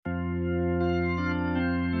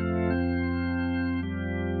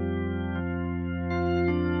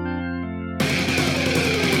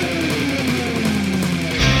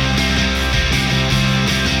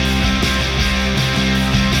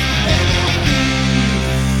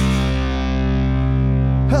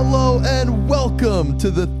and welcome to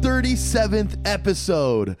the 37th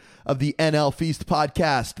episode of the NL Feast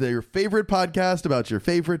podcast, your favorite podcast about your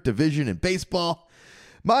favorite division in baseball.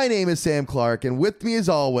 My name is Sam Clark, and with me as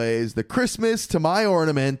always, the Christmas to my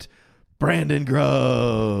ornament, Brandon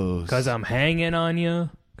Gross. Because I'm hanging on you.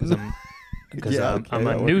 Because I'm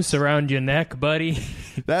a noose around your neck, buddy.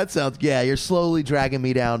 That sounds, you're slowly dragging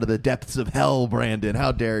me down to the depths of hell, Brandon.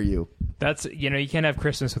 How dare you? That's, you can't have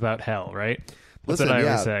Christmas without hell, right? That's Listen, what I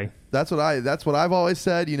always say. That's what I've always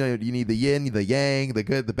said. You need the yin, the yang, the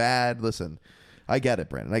good, the bad. Listen, I get it,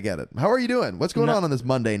 Brandon. I get it. How are you doing? What's going on this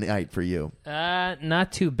Monday night for you?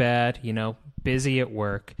 Not too bad. Busy at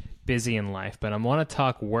work, busy in life. But I want to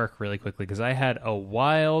talk work really quickly because I had a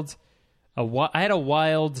wild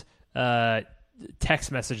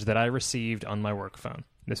text message that I received on my work phone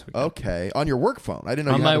this week. Okay, on your work phone. I didn't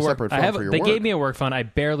know you had a separate phone for your work. They gave me a work phone. I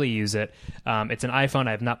barely use it. It's an iPhone.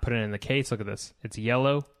 I have not put it in the case. Look at this. It's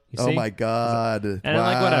yellow. You see? Oh my God! And I'm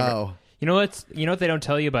like, whatever. You know what they don't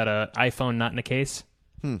tell you about an iPhone not in a case?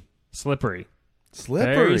 Slippery.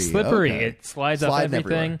 Very slippery. Okay. It slides off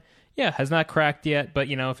everything. Everywhere. Yeah, has not cracked yet, but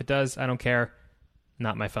if it does, I don't care.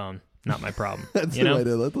 Not my phone. Not my problem. That's the way to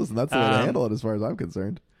handle it, as far as I'm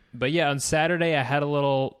concerned. But yeah, on Saturday I had a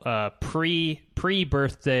little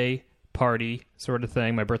pre-birthday party sort of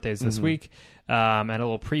thing. My birthday is this week. I had a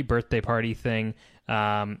little pre-birthday party thing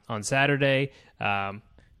on Saturday.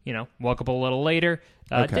 Woke up a little later.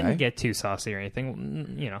 Didn't get too saucy or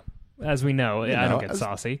anything. As we know, I don't get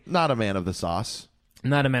saucy. Not a man of the sauce.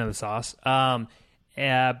 Not a man of the sauce. But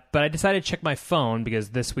I decided to check my phone because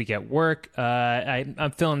this week at work,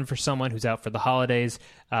 I'm filling for someone who's out for the holidays,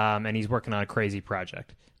 and he's working on a crazy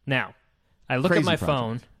project. Now, I look at my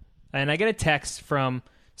phone, and I get a text from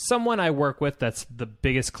someone I work with that's the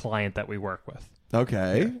biggest client that we work with.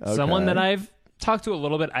 Okay. Someone that I've talked to a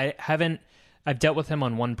little bit. I've dealt with him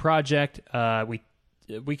on one project.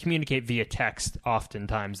 We communicate via text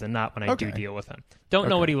oftentimes and not when I do deal with him. Don't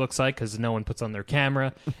know what he looks like because no one puts on their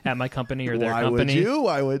camera at my company or their company.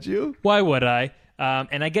 Why would you? Why would I?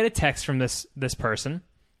 And I get a text from this person,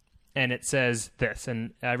 and it says this.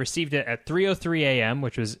 And I received it at 3:03 a.m.,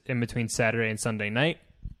 which was in between Saturday and Sunday night.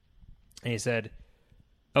 And he said,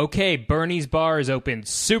 "Okay, Bernie's bar is open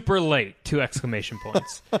super late!" 2 exclamation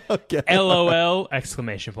points. Okay. LOL!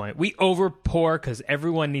 Exclamation point. We overpour because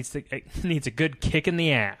everyone needs a good kick in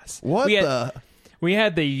the ass. We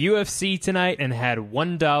had the UFC tonight and had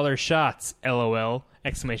 $1 shots. LOL!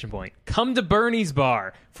 Exclamation point. Come to Bernie's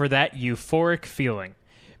bar for that euphoric feeling.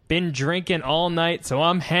 Been drinking all night, so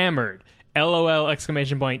I'm hammered. LOL!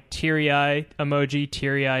 Exclamation point. Teary-eyed emoji.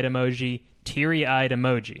 Teary-eyed emoji. Teary-eyed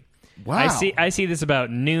emoji. Wow. I see this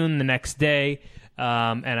about noon the next day,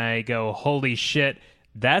 and I go, holy shit,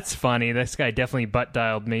 that's funny. This guy definitely butt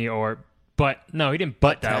dialed me, no, he didn't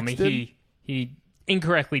butt dial me. He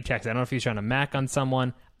incorrectly texted. I don't know if he's trying to mac on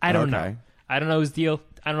someone. I don't know. I don't know his deal.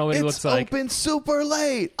 I don't know what he looks like. It's open super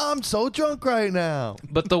late. I'm so drunk right now.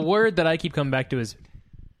 But the word that I keep coming back to is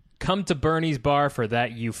come to Bernie's bar for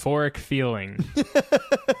that euphoric feeling.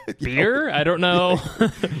 Beer? I don't know.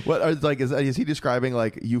 What is he describing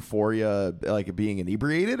like euphoria, like being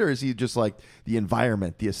inebriated, or is he just like the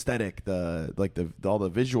environment, the aesthetic, all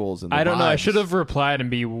the visuals and the I don't know. I vibes? should have replied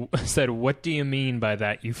and said, "What do you mean by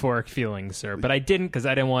that euphoric feeling, sir?" But I didn't because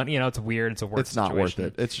I didn't want. It's weird. It's a work. It's not worth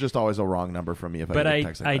it. It's just always a wrong number for me if but I get a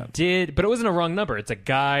text like that. did, but it wasn't a wrong number. It's a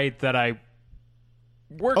guy that I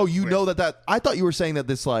work. Oh, you with. know that? I thought you were saying that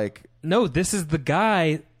this like. No, this is the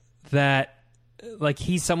guy that. Like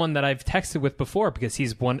he's someone that I've texted with before because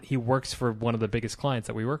he works for one of the biggest clients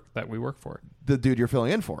that we work for. The dude you're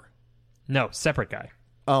filling in for. No, separate guy.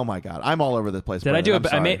 Oh my God, I'm all over the place. Did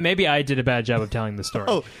maybe I did a bad job of telling the story.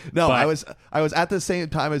 Oh no, but I was at the same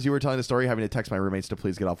time as you were telling the story, having to text my roommates to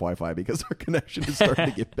please get off Wi-Fi because our connection is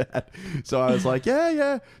starting to get bad. So I was like,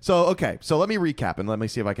 yeah. So let me recap and let me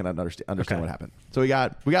see if I can understand what happened. So we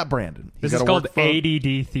got Brandon. This is called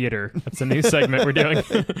ADD Theater. That's a new segment we're doing.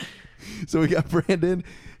 So we got Brandon.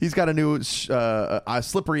 He's got a new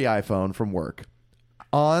slippery iPhone from work.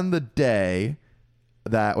 On the day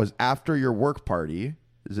that was after your work party,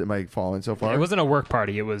 is it my following so far? It wasn't a work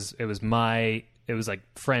party. It was like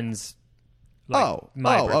friends. Like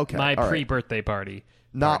my pre-birthday party.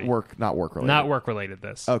 Not work related. Not work related.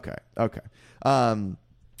 This. Okay.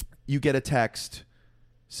 You get a text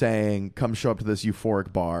saying, "Come show up to this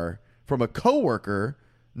euphoric bar" from a coworker.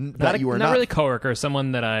 Not really coworker,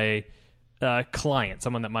 someone that client,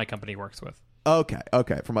 someone that my company works with. Okay,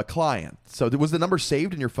 from a client. So was the number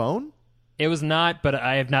saved in your phone? It was not, but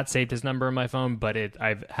I have not saved his number in my phone, but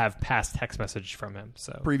I have past text message from him.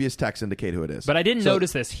 So previous texts indicate who it is. But I didn't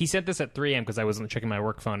notice this. He sent this at 3 a.m. because I wasn't checking my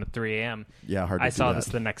work phone at 3 a.m. Yeah, hard to I see saw that. this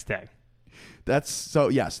the next day. That's so,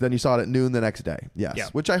 yes. Then you saw it at noon the next day. Yes. Yeah.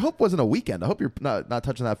 Which I hope wasn't a weekend. I hope you're not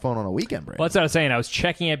touching that phone on a weekend, Brandon. Well, that's what I was saying. I was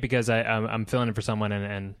checking it because I'm filling in for someone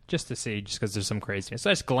and just to see, just because there's some craziness. So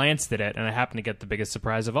I just glanced at it, and I happened to get the biggest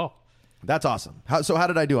surprise of all. That's awesome. So how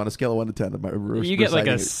did I do on a scale of 1 to 10? You get like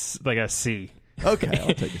a C. Okay,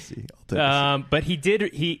 I'll take a C. But he did.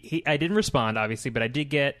 I didn't respond, obviously, but I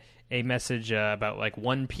did get a message about like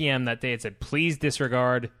 1 p.m. that day. It said, "Please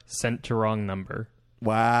disregard. Sent to wrong number."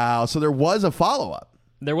 Wow. So there was a follow-up.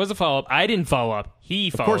 There was a follow-up. I didn't follow up.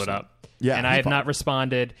 He followed up. Yeah, and I have not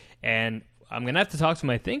responded. And I'm going to have to talk to him,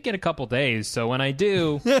 I think, in a couple days. So when I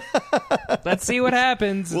do, let's see what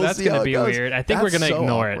happens. That's going to be weird. I think we're going to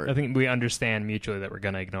ignore it. I think we understand mutually that we're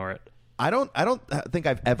going to ignore it. I don't think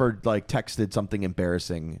I've ever like texted something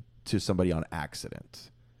embarrassing to somebody on accident.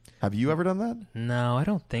 Have you ever done that? No, I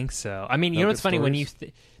don't think so. I mean, you know what's funny? When you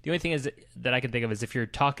the only thing is that I can think of is if you're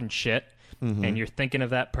talking shit and you're thinking of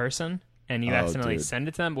that person and you accidentally send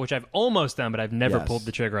it to them, which I've almost done, but I've never pulled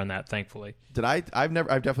the trigger on that, thankfully. I've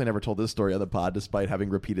definitely never told this story on the pod, despite having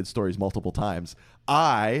repeated stories multiple times.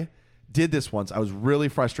 I did this once. I was really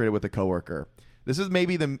frustrated with a coworker. This is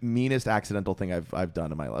maybe the meanest accidental thing I've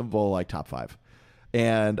done in my life, well, like top 5.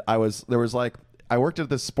 And I worked at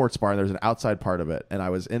this sports bar, and there's an outside part of it, and I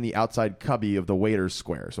was in the outside cubby of the waiter's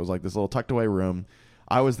square. So it was like this little tucked away room.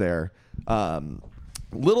 I was there.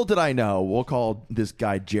 Little did I know, we'll call this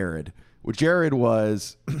guy Jared. Well, Jared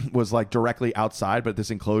was like directly outside, but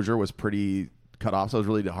this enclosure was pretty cut off, so it was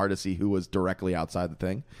really hard to see who was directly outside the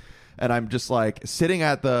thing. And I'm just like sitting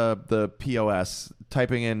at the POS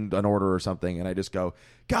typing in an order or something, and I just go,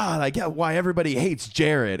 God, I get why everybody hates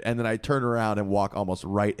Jared. And then I turn around and walk almost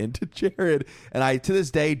right into Jared. And I, to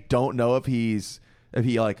this day, don't know if he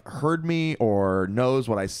like heard me or knows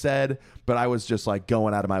what I said, but I was just like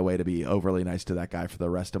going out of my way to be overly nice to that guy for the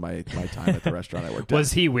rest of my time at the restaurant I worked at.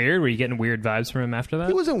 Was he weird? Were you getting weird vibes from him after that?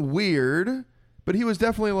 He wasn't weird, but he was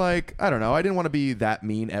definitely like, I don't know. I didn't want to be that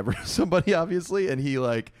mean ever to somebody, obviously. And he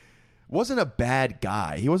like wasn't a bad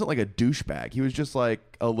guy. He wasn't like a douchebag. He was just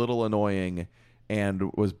like a little annoying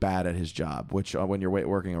and was bad at his job, which when you're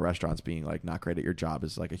working in restaurants, being like not great at your job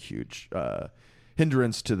is like a huge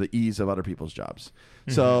hindrance to the ease of other people's jobs.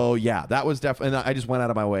 Mm-hmm. So yeah, that was definitely, and I just went out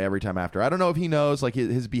of my way every time after. I don't know if he knows, like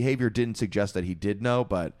his behavior didn't suggest that he did know,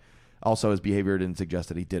 but also his behavior didn't suggest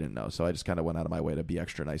that he didn't know. So I just kind of went out of my way to be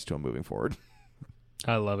extra nice to him moving forward.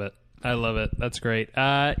 I love it. That's great.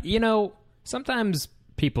 Sometimes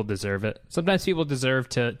people deserve it. Sometimes people deserve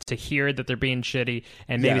to hear that they're being shitty,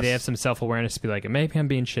 and maybe they have some self-awareness to be like, maybe I'm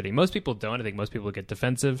being shitty. Most people don't. I think most people get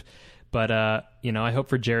defensive. But, I hope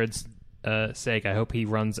for Jared's sake, I hope he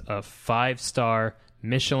runs a 5-star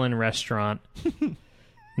Michelin restaurant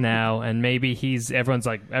now, and maybe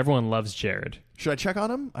everyone loves Jared. Should I check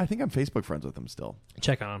on him? I think I'm Facebook friends with him still.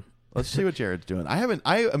 Check on him. Let's see what Jared's doing. I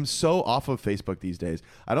am so off of Facebook these days.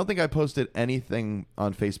 I don't think I posted anything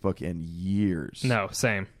on Facebook in years. No,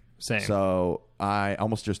 same. So I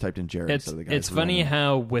almost just typed in Jared instead of the guy. It's funny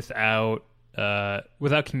how without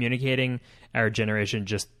communicating, our generation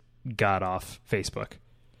just got off Facebook.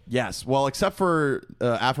 Yes, well, except for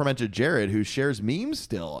aforementioned Jared, who shares memes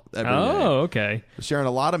still every day. Oh, okay. Sharing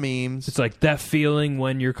a lot of memes. It's like that feeling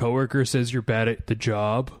when your coworker says you're bad at the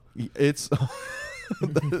job. It's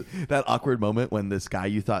that awkward moment when this guy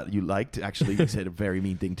you thought you liked actually said a very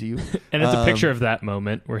mean thing to you. And it's a picture of that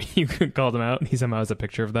moment where you called him out, and he somehow has a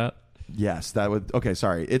picture of that. Yes, that would... Okay,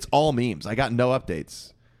 sorry. It's all memes. I got no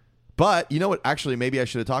updates. But you know what? Actually, maybe I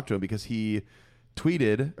should have talked to him because he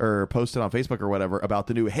tweeted or posted on Facebook or whatever about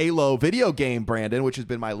the new Halo video game, Brandon, which has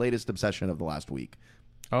been my latest obsession of the last week.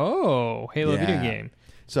 Oh, Halo video game.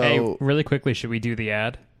 So, hey, really quickly, should we do the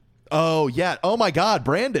ad? Oh, yeah. Oh, my God,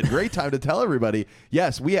 Brandon. Great time to tell everybody.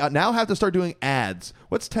 Yes, we now have to start doing ads.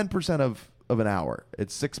 What's 10% of an hour?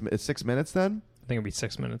 It's 6 minutes then? I think it'd be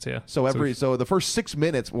 6 minutes, yeah. So the first 6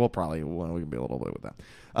 minutes, we can be a little bit with that.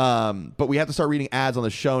 But we have to start reading ads on the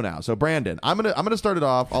show now. So, Brandon, I'm gonna start it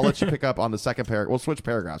off. I'll let you pick up on the second paragraph. We'll switch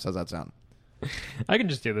paragraphs. How's that sound? I can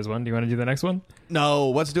just do this one. Do you want to do the next one? No,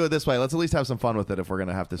 let's do it this way. Let's at least have some fun with it if we're going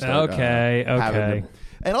to have to start. Okay.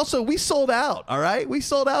 And also, we sold out, all right? We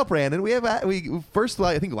sold out, Brandon.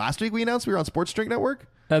 I think last week we announced we were on Sports Drink Network.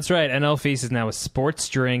 That's right. NL Feast is now a sports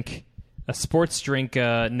drink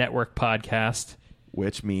network podcast.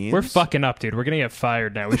 Which means... We're fucking up, dude. We're going to get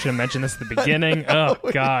fired now. We should have mentioned this at the beginning. Oh,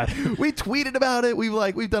 God. We tweeted about it.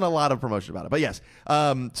 We've done a lot of promotion about it. But yes.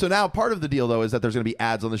 So now part of the deal, though, is that there's going to be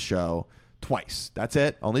ads on the show twice. That's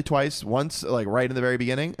it. Only twice. Once like right in the very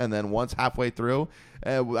beginning, and then once halfway through.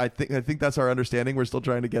 I think that's our understanding. We're still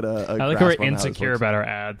trying to get a I like grasp we're on insecure about our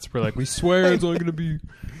ads. We're like, we swear it's only going to be.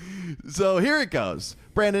 So here it goes.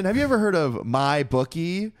 Brandon, have you ever heard of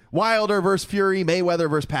MyBookie? Wilder versus Fury, Mayweather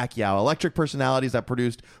versus Pacquiao. Electric personalities that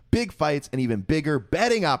produced big fights and even bigger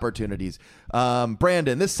betting opportunities.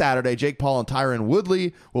 Brandon, this Saturday, Jake Paul and Tyron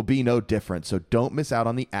Woodley will be no different. So don't miss out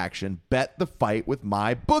on the action. Bet the fight with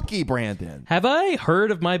MyBookie, Brandon. Have I heard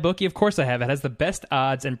of MyBookie? Of course I have. It has the best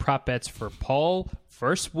odds and prop bets for Paul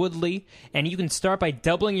versus Woodley. And you can start by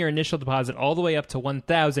doubling your initial deposit all the way up to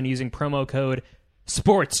 $1,000 using promo code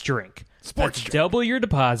SPORTSDRINK. Double your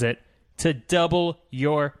deposit to double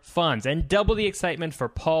your funds and double the excitement for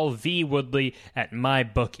Paul v. Woodley at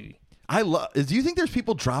MyBookie. Do you think there's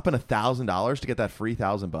people dropping $1,000 to get that free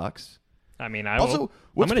 $1,000? I mean,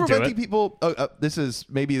 what's preventing people? This is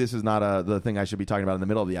not the thing I should be talking about in the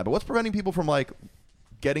middle of the ad. But what's preventing people from like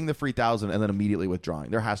getting the free $1,000 and then immediately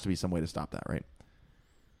withdrawing? There has to be some way to stop that, right?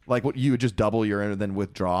 Like what you would just double your and then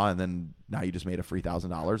withdraw, and then now you just made a free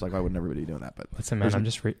 $1,000. Like why wouldn't everybody be doing that? But listen, man, I'm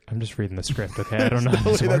just reading the script. Okay, I don't know how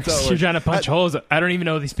this works. You're trying to punch holes. I don't even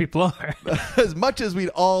know who these people are. As much as we'd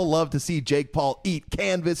all love to see Jake Paul eat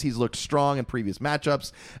canvas, he's looked strong in previous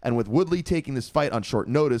matchups, and with Woodley taking this fight on short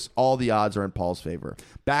notice, all the odds are in Paul's favor.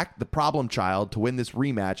 Back the problem child to win this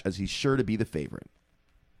rematch, as he's sure to be the favorite.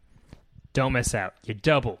 Don't miss out. You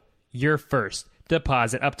double your first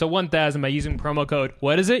deposit up to $1,000 by using promo code.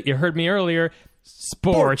 What is it? You heard me earlier.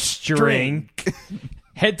 SPORTSDRINK.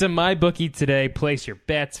 Head to MyBookie today. Place your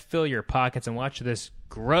bets, fill your pockets, and watch this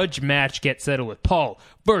grudge match get settled with Paul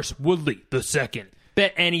versus Woodley II.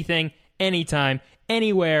 Bet anything, anytime,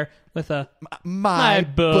 anywhere with a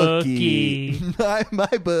MyBookie.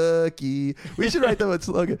 MyBookie. We should write that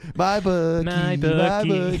slogan. MyBookie.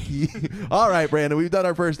 All right, Brandon, we've done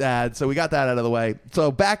our first ad, so we got that out of the way. So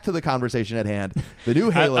back to the conversation at hand. The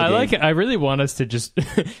new Halo game. I like it. I really want us to just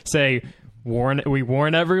say, we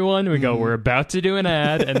warn everyone. We go, we're about to do an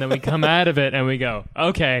ad, and then we come out of it and we go,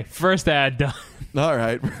 okay, first ad done. All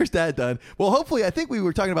right, first ad done. Well, hopefully, I think we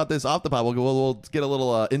were talking about this off the pod. We'll get a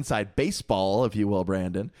little inside baseball, if you will,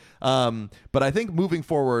 Brandon. But I think moving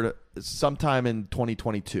forward, sometime in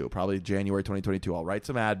 2022, probably January 2022, I'll write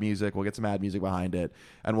some ad music. We'll get some ad music behind it,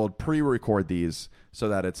 and we'll pre-record these so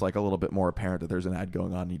that it's like a little bit more apparent that there's an ad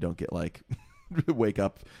going on, and you don't get like wake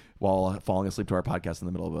up while falling asleep to our podcast in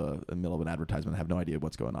the middle of an advertisement and have no idea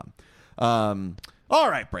what's going on. All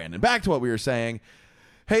right, Brandon, back to what we were saying.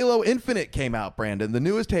 Halo Infinite came out, Brandon, the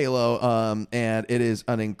newest Halo, and it is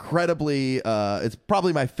an incredibly, it's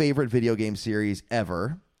probably my favorite video game series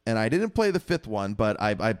ever. And I didn't play the fifth one, but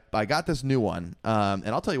I got this new one. And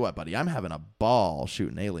I'll tell you what, buddy, I'm having a ball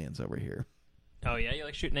shooting aliens over here. Oh yeah, you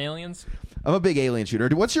like shooting aliens? I'm a big alien shooter.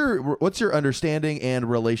 What's your understanding and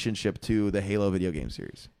relationship to the Halo video game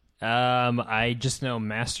series? I just know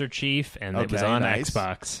Master Chief, and it was on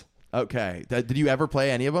Xbox. Okay. Did you ever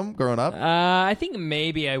play any of them growing up? I think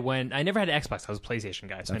maybe I never had an Xbox. I was a PlayStation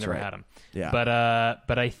guy, so I never had them. Yeah.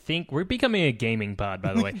 But I think we're becoming a gaming pod,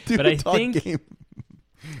 by the way. But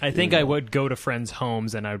I think I would go to friends'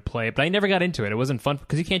 homes and I would play it, but I never got into it. It wasn't fun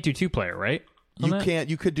because you can't do 2-player, right? You can't.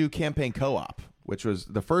 You could do campaign co-op, which was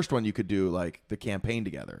the first one. You could do like the campaign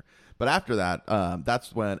together. But after that,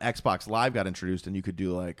 that's when Xbox Live got introduced, and you could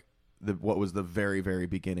do like what was the very, very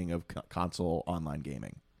beginning of console online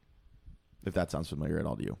gaming. If that sounds familiar at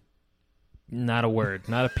all to you. Not a word,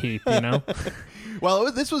 not a peep, you know?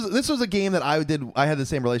 Well, this was a game that I did. I had the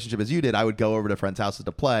same relationship as you did. I would go over to friends' houses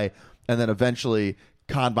to play, and then eventually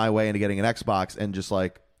conned my way into getting an Xbox, and just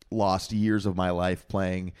like lost years of my life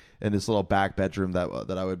playing in this little back bedroom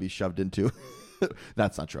that I would be shoved into.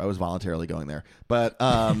 That's not true. I was voluntarily going there, but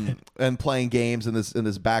and playing games in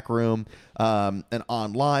this back room and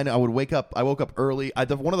online. I woke up early. I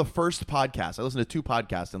did one of the first podcasts. I listened to 2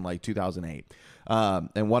 podcasts in like 2008,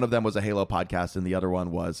 and one of them was a Halo podcast, and the other one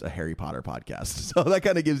was a Harry Potter podcast. So that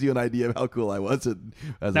kind of gives you an idea of how cool I was.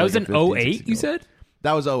 That was in 2008. You said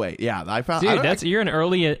that was 2008. Yeah, I found. Dude, you're an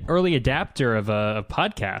early adapter of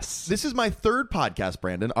podcasts. This is my 3rd podcast,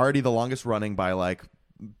 Brandon. Already the longest running by like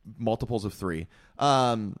multiples of 3.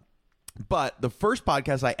 But the first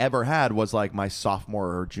podcast I ever had was like my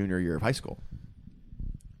sophomore or junior year of high school.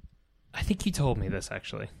 I think you told me this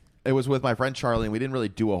actually. It was with my friend Charlie, and we didn't really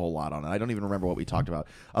do a whole lot on it. I don't even remember what we talked about,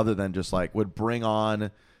 other than just like would bring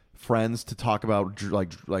on friends to talk about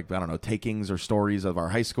like I don't know, takings or stories of our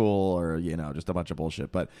high school, or just a bunch of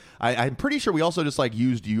bullshit. But I'm pretty sure we also just like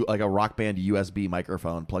used like a Rock Band USB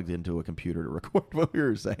microphone plugged into a computer to record what we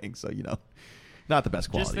were saying. So not the best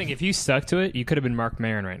quality. Just think, if you stuck to it, you could have been Mark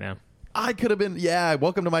Maron right now. I could have been,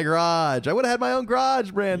 welcome to my garage. I would have had my own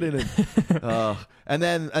garage, Brandon. And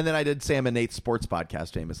then I did Sam and Nate's sports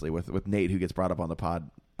podcast famously with Nate, who gets brought up on the pod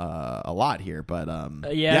a lot here. But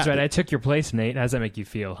that's right. I took your place, Nate. How does that make you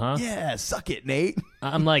feel, huh? Yeah, suck it, Nate.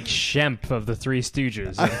 I'm like Shemp of the Three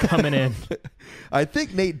Stooges. I'm coming in. I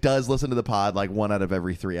think Nate does listen to the pod like 1 out of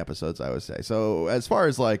every 3 episodes, I would say. So as far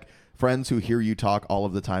as like friends who hear you talk all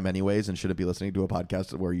of the time anyways and shouldn't be listening to a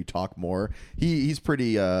podcast where you talk more, he's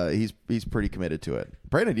pretty committed to it.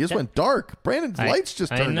 Brandon, you just went dark. Brandon's lights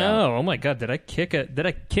just turned out. I know. Oh my god, did I kick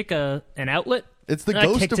an outlet? It's the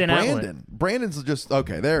ghost of Brandon. Brandon's just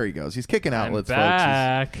okay. There he goes. He's kicking outlets,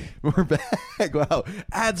 back. folks. We're back. Wow,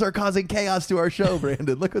 ads are causing chaos to our show,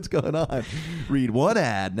 Brandon. Look what's going on. Read one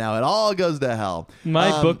ad, now it all goes to hell.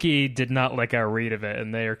 My bookie did not like our read of it,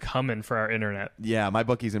 and they are coming for our internet. Yeah, my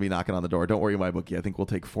bookie's gonna be knocking on the door. Don't worry, my bookie. I think we'll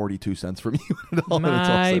take 42 cents from you.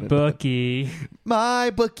 My bookie. My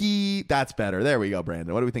bookie. That's better. There we go,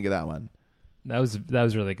 Brandon. What do we think of that one? That was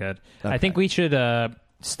really good. Okay. I think we should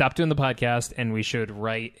stop doing the podcast, and we should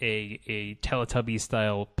write a Teletubby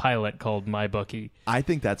style pilot called My Bookie. I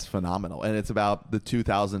think that's phenomenal, and it's about the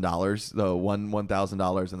 $2,000, the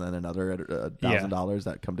 $1,000, and then another $1,000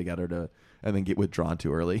 that come together and then get withdrawn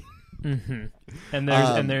too early. Mm-hmm.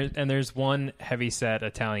 And there's one heavyset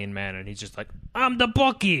Italian man, and he's just like, I'm the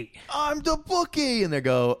bookie, and they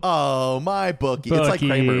go, oh, my bookie. It's like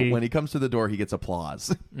Kramer. When he comes to the door, he gets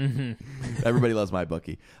applause. Mm-hmm. Everybody loves my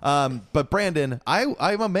bookie. But Brandon, I'm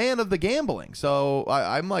a man of the gambling, so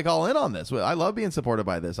I'm like all in on this. I love being supported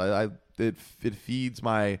by this. It feeds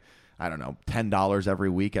my, I don't know, $10 every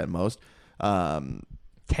week at most.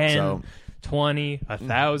 10. 20,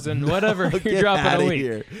 1,000, whatever you're dropping a week.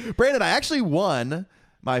 Here. Brandon, I actually won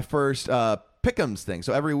my first Pick'ems thing.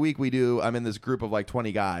 So every week I'm in this group of like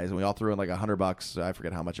 20 guys, and we all threw in like $100. I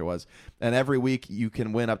forget how much it was. And every week you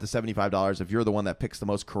can win up to $75 if you're the one that picks the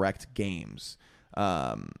most correct games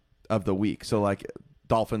of the week. So like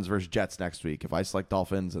Dolphins versus Jets next week. If I select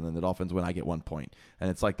Dolphins and then the Dolphins win, I get 1 point. And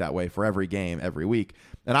it's like that way for every game every week.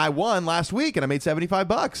 And I won last week, and I made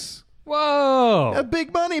 $75. Whoa! Yeah,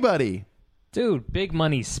 big money, buddy. Dude, big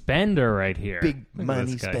money spender right here. Big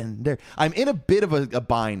money spender. I'm in a bit of a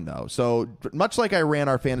bind, though. So much like I ran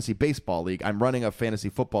our fantasy baseball league, I'm running a fantasy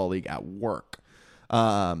football league at work.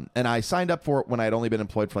 And I signed up for it when I'd only been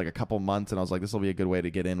employed for like a couple months, and I was like, this will be a good way to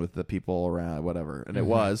get in with the people around, whatever. And it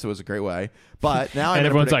was a great way. But now and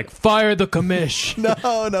everyone's like, fire the commish.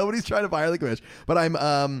 No, nobody's trying to fire the commish. But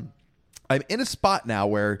I'm in a spot now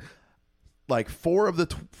where like 4 of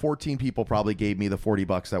the 14 people probably gave me the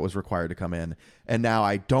 $40 that was required to come in. And now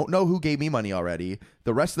I don't know who gave me money already.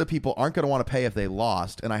 The rest of the people aren't going to want to pay if they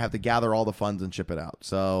lost, and I have to gather all the funds and ship it out.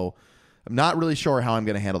 So I'm not really sure how I'm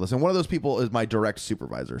going to handle this. And one of those people is my direct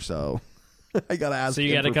supervisor. So I got to ask. So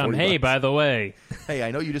you got to come, hey, by the way. Hey,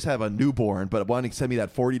 I know you just have a newborn, but why don't you send me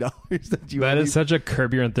that $40 that you That is such a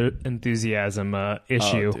Curb Your Enthusiasm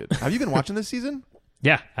issue. Oh, dude. Have you been watching this season?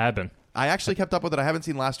 Yeah, I have been. I actually kept up with it. I haven't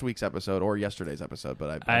seen last week's episode or yesterday's episode,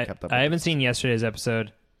 but I kept up with it. I haven't seen yesterday's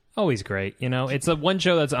episode. Always great. You know, it's the one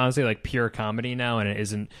show that's honestly like pure comedy now, and it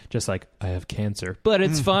isn't just like, I have cancer, but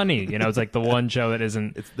it's funny. You know, it's like the one show that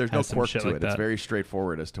isn't. There's no quirk to it. It's very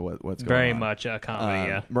straightforward as to what's going on. Very much a comedy,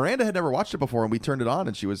 yeah. Miranda had never watched it before, and we turned it on,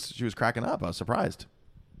 and she was cracking up. I was surprised.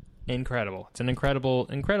 Incredible. It's an incredible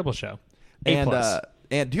show.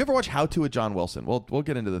 And do you ever watch How to with John Wilson? We'll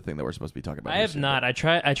get into the thing that we're supposed to be talking about. I have not. I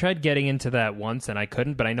tried getting into that once, and I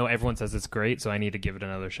couldn't, but I know everyone says it's great, so I need to give it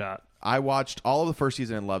another shot. I watched all of the first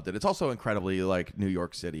season and loved it. It's also incredibly like New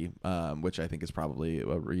York City, which I think is probably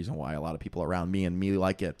a reason why a lot of people around me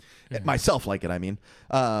like it. Mm-hmm. Myself like it, I mean.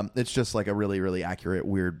 It's just like a really, really accurate,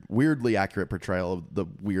 weirdly accurate portrayal of the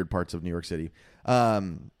weird parts of New York City. I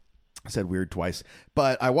said weird twice.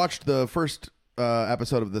 But I watched the first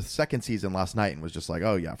episode of the second season last night and was just like,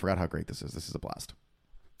 oh yeah, I forgot how great this is. This is a blast.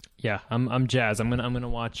 Yeah, I'm jazzed. I'm gonna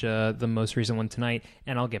watch the most recent one tonight,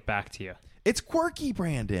 and I'll get back to you. It's quirky,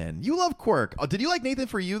 Brandon. You love quirk. Oh, did you like Nathan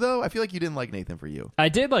For You though? I feel like you didn't like Nathan For You. I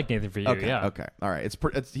did like Nathan For You. Okay, yeah. Okay. All right.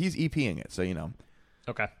 He's EPing it, so you know.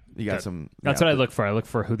 Okay. You got some. That's what I look for. I look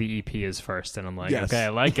for who the EP is first, and I'm like, yes. Okay, I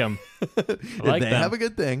like him. They have a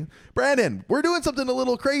good thing. Brandon, we're doing something a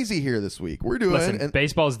little crazy here this week. Listen,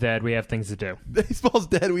 baseball's dead. We have things to do. Baseball's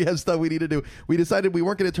dead. We have stuff we need to do. We decided we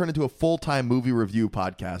weren't going to turn into a full-time movie review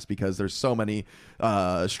podcast because there's so many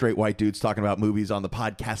straight white dudes talking about movies on the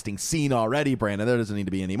podcasting scene already, Brandon. There doesn't need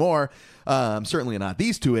to be any more. Certainly not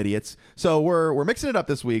these two idiots. So we're mixing it up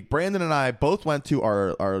this week. Brandon and I both went to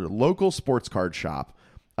our local sports card shop.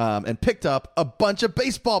 And picked up a bunch of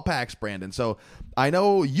baseball packs, Brandon. So I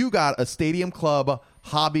know you got a Stadium Club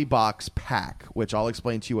hobby box pack, which I'll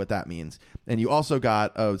explain to you what that means. And you also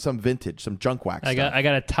got some vintage, some junk wax. I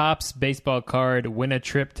got a Topps baseball card. Win a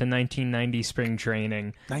trip to 1990 spring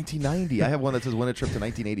training. 1990. I have one that says win a trip to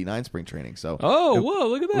 1989 spring training. So whoa,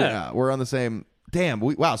 look at that. Yeah, we're on the same. Damn.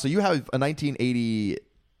 Wow. So you have a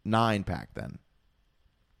 1989 pack then?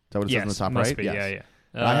 Is that what it says on the top must right? Be, yes.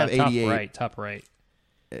 Yeah. I have 88. Top right.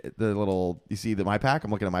 The little, you see my pack?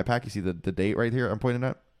 I'm looking at my pack. You see the date right here I'm pointing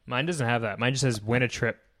at? Mine doesn't have that. Mine just says win a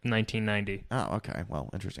trip 1990. Oh, okay. Well,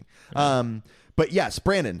 interesting. But yes,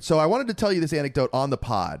 Brandon. So I wanted to tell you this anecdote on the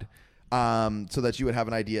pod so that you would have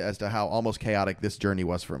an idea as to how almost chaotic this journey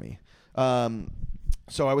was for me.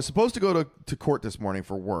 So I was supposed to go to court this morning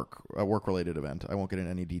for work, a work-related event. I won't get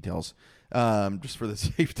into any details, just for the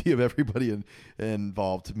safety of everybody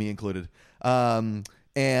involved, me included.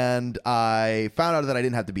 And I found out that I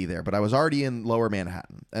didn't have to be there, but I was already in Lower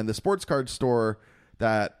Manhattan. And the sports card store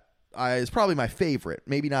that is probably my favorite,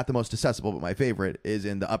 maybe not the most accessible, but my favorite, is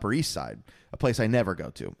in the Upper East Side, a place I never go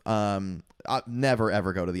to. I never,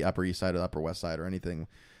 ever go to the Upper East Side or the Upper West Side or anything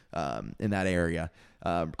in that area.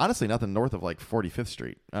 Honestly, nothing north of like 45th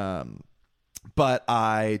Street. But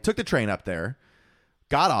I took the train up there,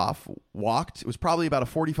 got off, walked. It was probably about a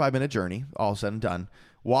 45-minute journey, all said and done.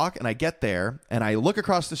 Walk, and I get there, and I look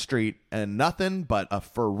across the street, and nothing but a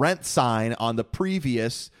for rent sign on the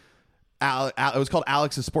previous. It was called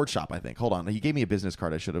Alex's Sports Shop, I think. Hold on, he gave me a business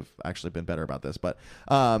card. I should have actually been better about this, but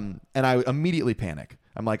and I immediately panic.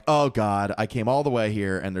 I'm like, oh God, I came all the way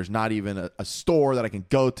here, and there's not even a store that I can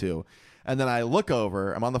go to. And then I look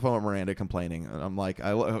over. I'm on the phone with Miranda complaining. And I'm like,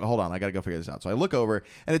 hold on, I got to go figure this out. So I look over,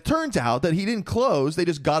 and it turns out that he didn't close. They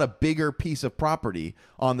just got a bigger piece of property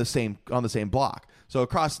on the same block. So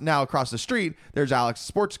across the street, there's Alex's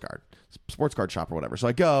sports card shop or whatever. So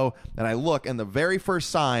I go and I look, and the very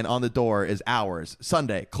first sign on the door is hours.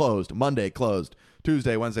 Sunday closed, Monday closed,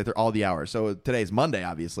 Tuesday, Wednesday, all the hours. So today's Monday,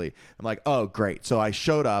 obviously. I'm like, oh great. So I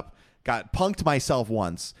showed up, got punked myself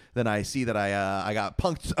once. Then I see that I got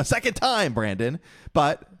punked a second time, Brandon.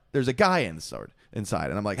 But there's a guy inside,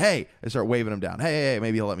 and I'm like, hey, I start waving him down. Hey,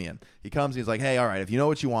 maybe he'll let me in. He comes, he's like, hey, all right, if you know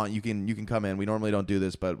what you want, you can come in. We normally don't do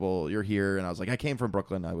this, but well, you're here. And I was like, I came from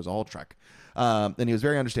Brooklyn. I was a whole trek. And he was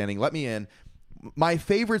very understanding. Let me in. My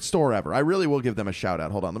favorite store ever. I really will give them a shout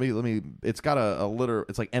out. Hold on. Let me. It's got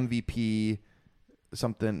it's like MVP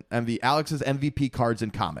something. Alex's MVP cards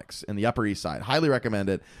and comics in the Upper East Side. Highly recommend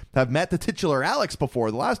it. I've met the titular Alex before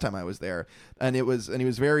the last time I was there, and he was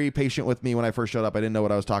very patient with me when I first showed up. I didn't know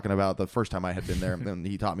what I was talking about the first time I had been there, and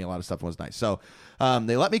he taught me a lot of stuff and was nice. So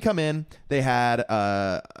they let me come in. They had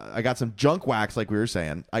I got some junk wax, like we were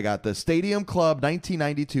saying. I got the Stadium Club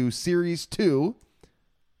 1992 Series 2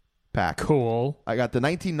 pack. Cool. I got the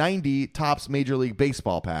 1990 Topps Major League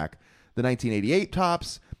Baseball pack, the 1988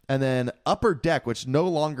 Topps, and then Upper Deck, which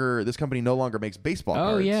this company no longer makes baseball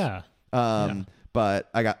cards. Oh, yeah. But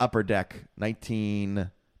I got Upper Deck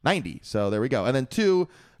 1990. So there we go. And then 2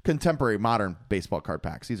 contemporary modern baseball card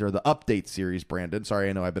packs. These are the Update series, Brandon. Sorry,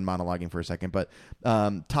 I know I've been monologuing for a second, but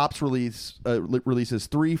Topps releases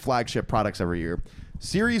 3 flagship products every year.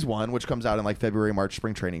 Series 1, which comes out in like February, March,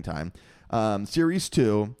 spring training time. Series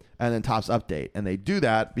 2, and then Topps Update. And they do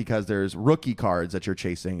that because there's rookie cards that you're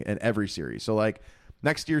chasing in every series. So like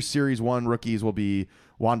next year's Series 1 rookies will be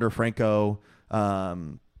Wander Franco.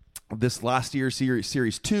 This last year's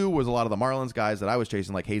Series 2 was a lot of the Marlins guys that I was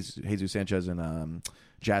chasing, like Jesus Sanchez and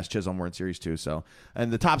Jazz Chisholm were in Series 2. So,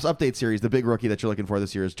 and the Topps Update series, the big rookie that you're looking for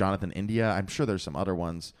this year is Jonathan India. I'm sure there's some other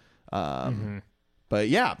ones. But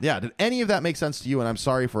yeah. Did any of that make sense to you? And I'm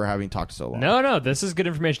sorry for having talked so long. No, this is good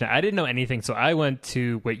information. I didn't know anything, so I went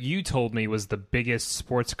to what you told me was the biggest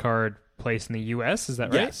sports card place in the U.S. Is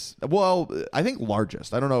that right? Yes. Well, I think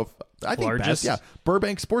largest. I don't know if I think largest. Best. Yeah,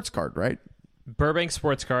 Burbank Sports Card, right? Burbank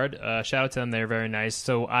Sports Card. Shout out to them; they're very nice.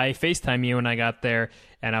 So I FaceTime you when I got there,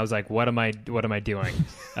 and I was like, "What am I doing?"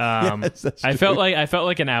 Yes, I felt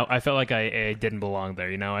like an out. I felt like I didn't belong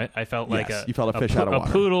there. You know, I felt like you felt a fish out of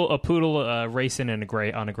water. A poodle racing on a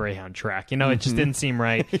greyhound track. You know, it just didn't seem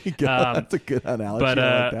right. That's a good analogy. But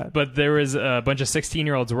I like that. But there was a bunch of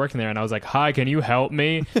 16-year-olds working there, and I was like, "Hi, can you help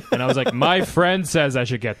me?" And I was like, "My friend says I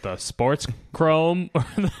should get the Sports Chrome." What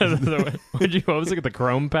was it? The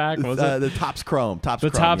Chrome pack? What was it? The Topps Chrome.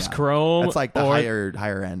 Topps Chrome. That's like the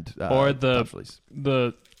higher end. Or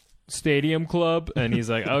the Stadium Club. And he's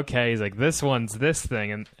like, okay. He's like, this one's this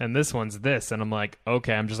thing, and this one's this. And I'm like,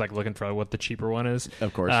 okay. I'm just like looking for what the cheaper one is.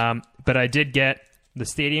 Of course. But I did get The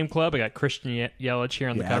Stadium Club. I got Christian Yelich here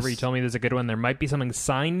on the cover. You told me there's a good one. There might be something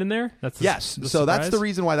signed in there. So that's the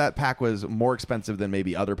reason why that pack was more expensive than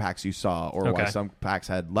maybe other packs you saw, or why some packs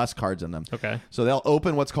had less cards in them. Okay. So they'll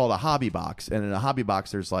open what's called a hobby box, and in a hobby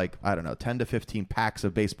box there's 10 to 15 packs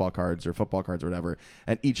of baseball cards or football cards or whatever,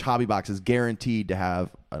 and each hobby box is guaranteed to have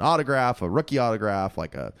an autograph, a rookie autograph,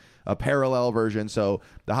 like a parallel version. So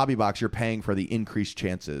the hobby box, you're paying for the increased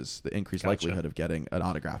chances, the increased likelihood of getting an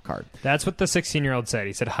autograph card. That's what the 16-year-old said.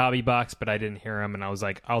 He said hobby box, but I didn't hear him, and I was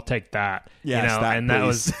like, I'll take that. Yes, that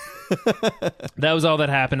was that was all that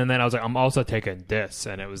happened. And then I was like, I'm also taking this,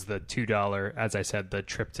 and it was the $2, as I said, the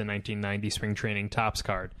trip to 1990 spring training Topps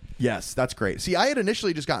card. Yes, that's great. See, I had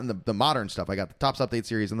initially just gotten the modern stuff. I got the Topps Update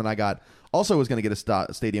series, and then I was going to get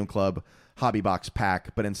a Stadium Club hobby box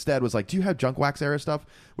pack, but instead was like, do you have junk wax era stuff?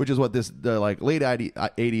 Which is what the late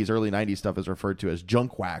 80s, early 90s stuff is referred to as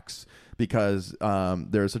junk wax, because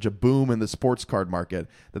there was such a boom in the sports card market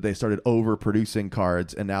that they started overproducing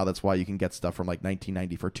cards, and now that's why you can get stuff from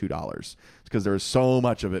 1990 for $2. Because there was so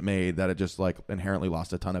much of it made that it just inherently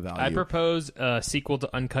lost a ton of value. I propose a sequel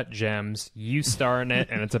to Uncut Gems. You star in it,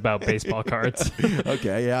 and it's about baseball cards.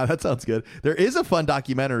 Okay, yeah, that sounds good. There is a fun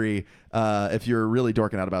documentary, if you're really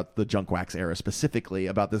dorking out about the junk wax era specifically,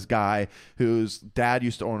 about this guy whose dad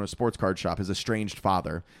used to own a sports card shop. His estranged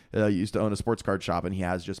father used to own a sports card shop, and he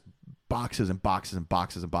has just boxes and boxes and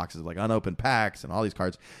boxes and boxes of unopened packs and all these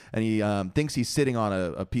cards, and he thinks he's sitting on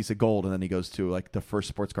a piece of gold, and then he goes to the first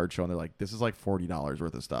sports card show, and they're like, this is $40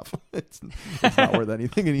 worth of stuff. it's not worth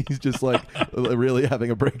anything, and he's just really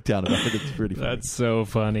having a breakdown about it. It's pretty funny. That's so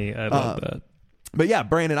funny. I love that. But yeah,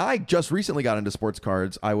 Brandon, I just recently got into sports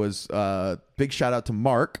cards. I was big shout out to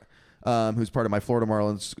Mark, who's part of my Florida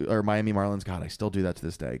Marlins or Miami Marlins. God, I still do that to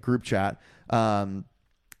this day. Group chat.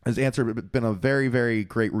 Has been a very, very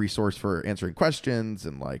great resource for answering questions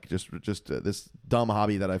and just this dumb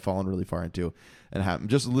hobby that I've fallen really far into, and have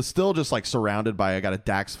still surrounded by. I got a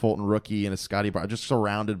Dax Fulton rookie and a Scotty Bar, just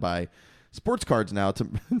surrounded by sports cards now to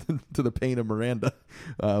to the pain of Miranda,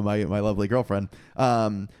 my lovely girlfriend.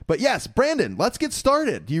 But yes, Brandon, let's get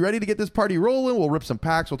started. You ready to get this party rolling? We'll rip some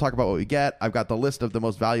packs. We'll talk about what we get. I've got the list of the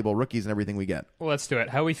most valuable rookies and everything we get. Well, let's do it.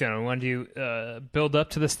 How are we feeling? We want to build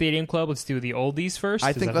up to the Stadium Club. Let's do the oldies first.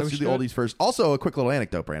 I think let's do the oldies first. Also, a quick little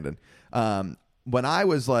anecdote, Brandon. When I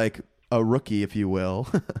was a rookie, if you will.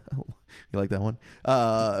 You like that one?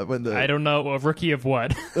 I don't know. A rookie of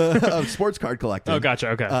what? Of sports card collecting. Oh,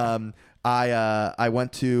 gotcha. Okay. I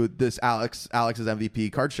went to this Alex's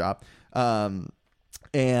MVP card shop,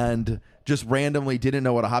 and just randomly didn't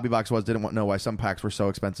know what a hobby box was, didn't know why some packs were so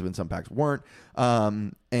expensive and some packs weren't,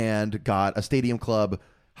 and got a Stadium Club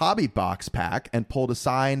hobby box pack and pulled a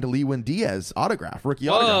signed Lewin Diaz autograph, rookie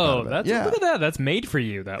autograph. Look at that. That's made for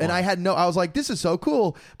you. I was like, this is so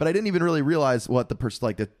cool, but I didn't even really realize what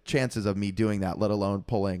the chances of me doing that, let alone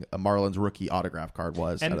pulling a Marlins rookie autograph card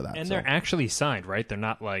was out of that. And they're actually signed, right? They're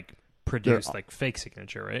not produced fake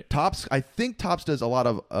signature, right? I think Topps does a lot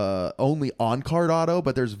of only on-card auto,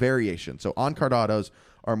 but there's variation. So on-card autos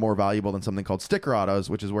are more valuable than something called sticker autos,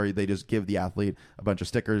 which is where they just give the athlete a bunch of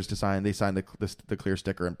stickers to sign. They sign the clear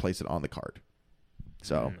sticker and place it on the card.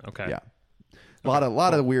 So yeah. A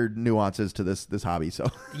lot of weird nuances to this hobby. So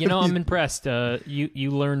I'm impressed.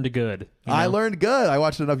 You learned good. I learned good. I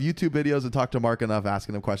watched enough YouTube videos and talked to Mark enough,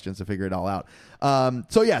 asking him questions to figure it all out.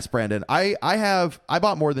 So yes, Brandon, I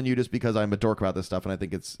bought more than you just because I'm a dork about this stuff and I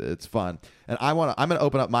think it's fun. And I'm gonna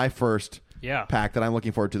open up my first pack that I'm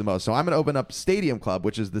looking forward to the most. So I'm gonna open up Stadium Club,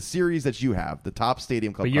 which is the series that you have, the top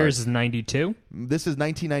Stadium Club. But yours is 92. This is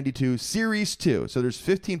 1992 Series 2. So there's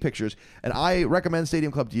 15 pictures, and I recommend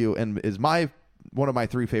Stadium Club to you, and is one of my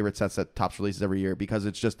 3 favorite sets that Topps releases every year because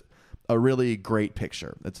it's just a really great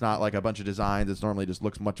picture. It's not like a bunch of designs. It's normally just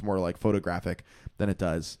looks much more photographic than it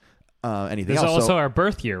does anything else. There's also our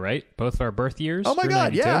birth year, right? Both of our birth years. Oh my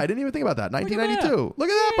God, 92. Yeah, I didn't even think about that. 1992. Look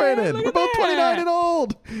at that, Brandon. We're both 29 and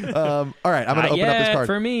old. All right, I'm going to open up this card.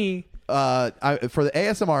 For me. For the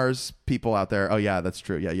ASMRs people out there, oh yeah, that's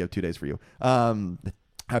true. Yeah, you have 2 days for you.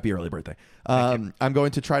 Happy early birthday. I'm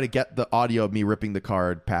going to try to get the audio of me ripping the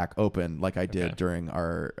card pack open like I did during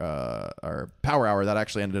our power hour that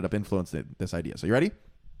actually ended up influencing this idea. So you ready?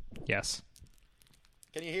 Yes.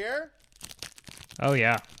 Can you hear? Oh,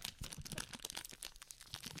 yeah.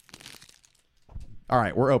 All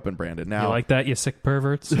right, we're open, Brandon. Now, you like that, you sick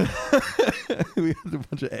perverts? We have a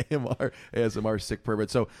bunch of ASMR sick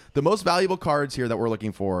perverts. So the most valuable cards here that we're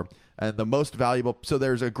looking for, and the most valuable. So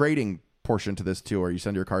there's a grading portion to this too, where you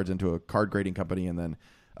send your cards into a card grading company, and then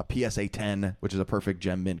a PSA 10, which is a perfect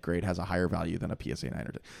gem mint grade, has a higher value than a PSA 9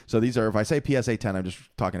 or 10. So these are, if I say PSA 10, I'm just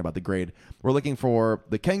talking about the grade. We're looking for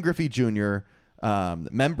the Ken Griffey Jr.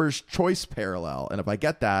 Members Choice Parallel, and if I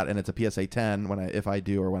get that and it's a PSA 10 if I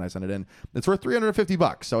do or when I send it in, it's worth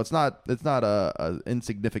 $350. So it's not a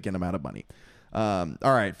insignificant amount of money. All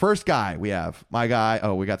right, first guy we have my guy.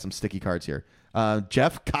 Oh, we got some sticky cards here.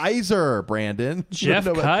 Jeff Kaiser, Brandon. Jeff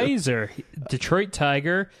Kaiser, Detroit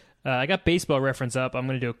Tiger. I got Baseball Reference up. I'm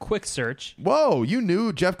going to do a quick search. Whoa, you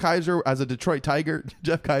knew Jeff Kaiser as a Detroit Tiger?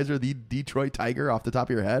 Jeff Kaiser, the Detroit Tiger, off the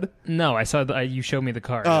top of your head? No, I saw you showed me the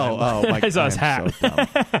card. Oh, my God. I saw his hat. So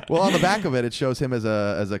well, on the back of it, it shows him as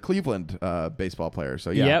a Cleveland baseball player.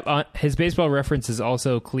 So yeah. Yep, his Baseball Reference is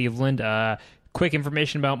also Cleveland. Quick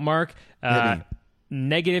information about Mark.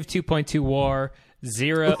 Negative 2.2 WAR.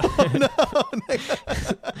 0. Oh, no.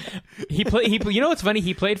 He played. You know what's funny?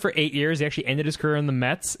 He played for 8 years. He actually ended his career in the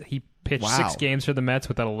Mets. He pitched 6 games for the Mets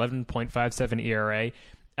with an 11.57 ERA,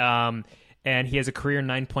 and he has a career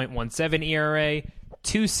 9.17 ERA,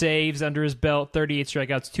 2 saves under his belt, 38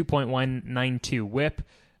 strikeouts, 2.192 WHIP.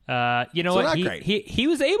 You know what? He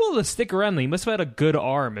was able to stick around. He must have had a good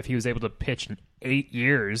arm if he was able to pitch 8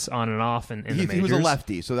 years on and off in the majors. He was a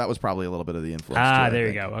lefty, so that was probably a little bit of the influence. There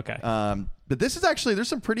you go. Okay. But this is actually, there's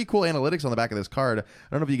some pretty cool analytics on the back of this card. I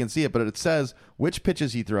don't know if you can see it, but it says which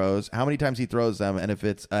pitches he throws, how many times he throws them, and if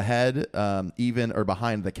it's ahead, even, or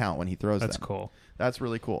behind the count when he throws them. That's cool. That's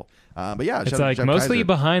really cool. But yeah, it's like mostly Kaiser.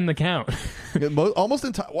 Behind the count. Almost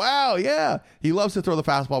entire. Wow, yeah. He loves to throw the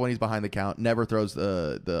fastball when he's behind the count. Never throws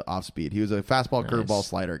the off speed. He was a fastball, curveball,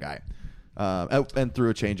 slider guy, and threw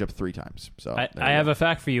a changeup 3 times. So I have a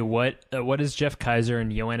fact for you. What does Jeff Kaiser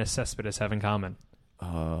and Yoenis Cespedes have in common?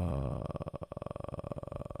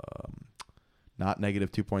 Not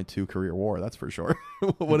negative 2.2 career WAR, that's for sure.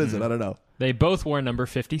 What is it? I don't know. They both wore number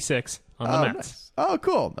 56 on the Mets. Nice. Oh,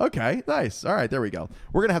 cool. Okay, nice. All right, there we go.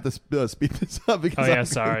 We're going to have to speed this up. Because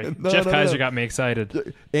sorry. Jeff Kaiser got me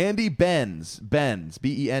excited. Andy Benz,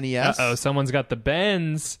 B-E-N-E-S. Uh-oh, someone's got the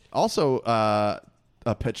Benz. Also a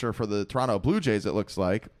pitcher for the Toronto Blue Jays, it looks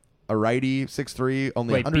like. A righty, 6'3",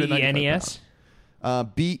 only 195 pounds.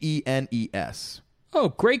 B-E-N-E-S? B-E-N-E-S. Oh,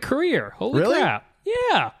 great career. Holy crap.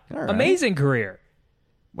 Yeah. Right. Amazing career.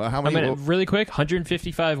 Well, how many? Really quick,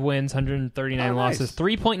 155 wins, 139 losses,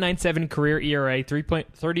 3.97 career ERA,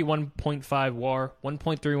 31.5 WAR,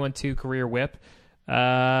 1.312 career WHIP. This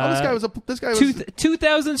guy was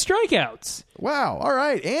 2,000 strikeouts. Wow. All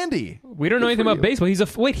right, Andy. We don't know anything about baseball.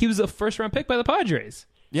 He was a first round pick by the Padres.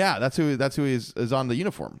 Yeah, that's who is on the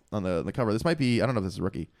uniform on the cover. This might be, I don't know if this is a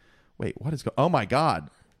rookie. Wait, what is oh my God.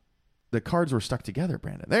 The cards were stuck together,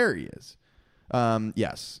 Brandon. There he is.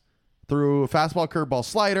 Yes. Through fastball, curveball,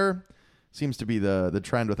 slider. Seems to be the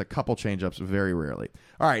trend with a couple changeups very rarely.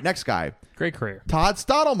 All right, next guy. Great career. Todd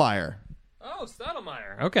Stottlemyre. Oh,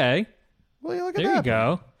 Stottlemyre. Okay. Well, look at there that. You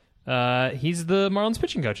go. He's the Marlins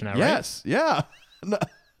pitching coach now, right? Yes. Yeah.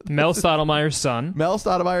 Mel Stottlemyre's son. Mel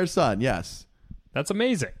Stottlemyre's son. Yes. That's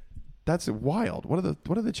amazing. That's wild. What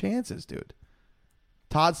are the chances, dude?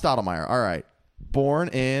 Todd Stottlemyre. All right. Born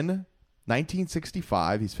in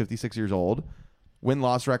 1965. He's 56 years old.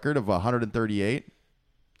 Win-loss record of 138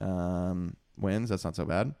 wins. That's not so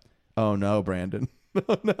bad. Oh, no, Brandon.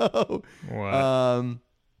 Oh, no. What?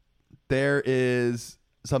 There is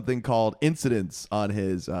something called incidents on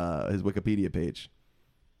his Wikipedia page,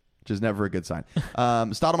 which is never a good sign.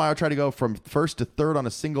 Stottlemyre tried to go from first to third on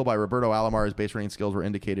a single by Roberto Alomar. His base running skills were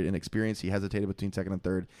indicated inexperience. He hesitated between second and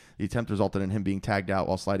third. The attempt resulted in him being tagged out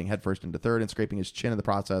while sliding headfirst into third and scraping his chin in the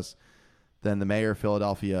process. Then the mayor of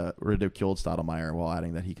Philadelphia ridiculed Stottlemyre while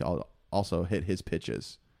adding that he also hit his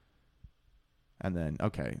pitches. And then,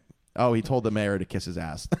 okay. Oh, he told the mayor to kiss his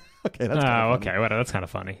ass. Okay, that's okay. Well, that's kind of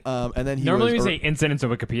funny. And then normally when you say incidents of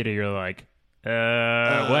Wikipedia, you're like, what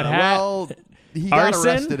happened? Well, he got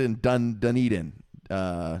arrested in Dunedin,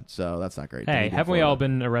 so that's not great. Hey, haven't we all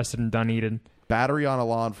been arrested in Dunedin? Battery on a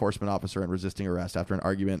law enforcement officer and resisting arrest after an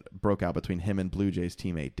argument broke out between him and Blue Jays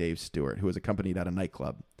teammate Dave Stewart, who was accompanied at a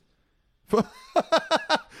nightclub.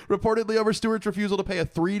 Reportedly over Stewart's refusal to pay a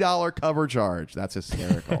 $3 cover charge. That's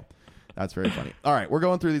hysterical. That's very funny. All right, we're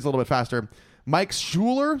going through these a little bit faster. Mike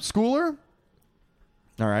Schooler.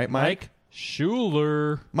 All right, Mike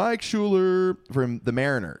Schooler. Mike Schooler from the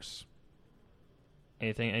Mariners.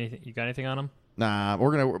 Anything? You got anything on him? Nah,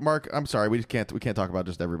 we're gonna Mark. I'm sorry, we can't talk about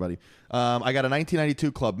just everybody. I got a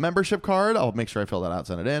 1992 club membership card. I'll make sure I fill that out,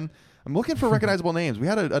 send it in. I'm looking for recognizable names. We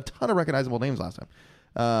had a ton of recognizable names last time.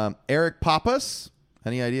 Eric Pappas.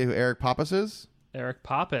 Any idea who Eric Pappas is? Eric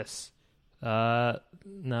Pappas.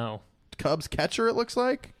 No. Cubs catcher, it looks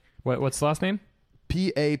like. What's the last name?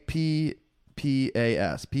 Pappas.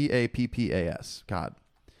 Pappas. God.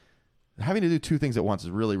 Having to do two things at once is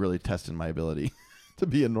really, really testing my ability to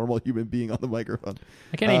be a normal human being on the microphone.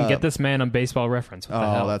 I can't even get this man on Baseball Reference. What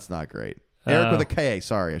the hell? That's not great. Eric with a K.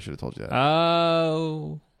 Sorry, I should have told you that.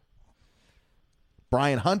 Oh.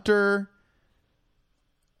 Brian Hunter.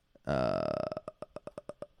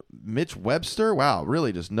 Mitch Webster. Wow,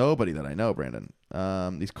 really just nobody that I know, Brandon.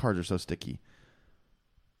 These cards are so sticky.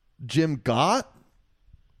 Jim Gott.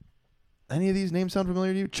 Any of these names sound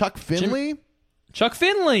familiar to you? Chuck Finley? Chuck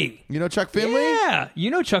Finley. You know Chuck Finley? Yeah. You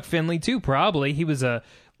know Chuck Finley, too, probably. He was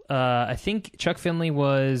I think Chuck Finley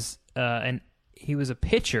was, he was a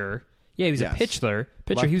pitcher. Yeah, he was a pitcher.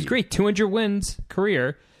 Lucky. He was great. 200 wins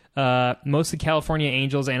career. Mostly California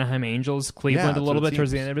Angels, Anaheim Angels, Cleveland a little bit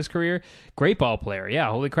towards the end of his career. Great ball player.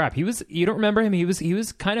 Yeah, holy crap. You don't remember him? He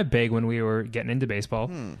was kind of big when we were getting into baseball.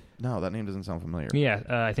 No, that name doesn't sound familiar. Yeah,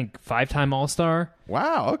 I think 5-time All-Star.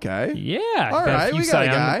 Wow, okay. Yeah. All right, we got a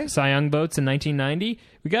guy. Cy Young votes in 1990.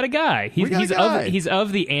 We got a guy. He's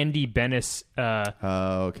of the Andy Benes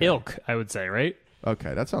ilk, I would say, right?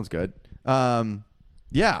 Okay, that sounds good.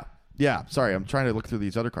 Yeah. Sorry, I'm trying to look through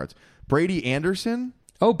these other cards. Brady Anderson.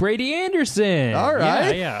 Oh, Brady Anderson. All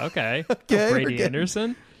right. Yeah, okay. Okay, Brady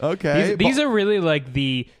Anderson. Okay. These are really like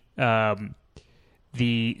the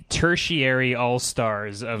tertiary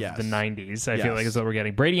all-stars of the 90s, I feel like is what we're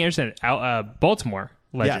getting. Brady Anderson, Baltimore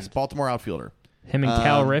legend. Yes, Baltimore outfielder. Him and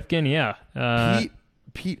Cal Ripken, yeah.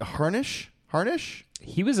 Pete Harnish?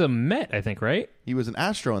 He was a Met, I think, right? He was an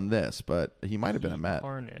Astro in this, but he might have been a Met.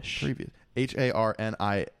 Harnish. Previous.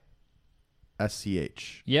 Harnisch.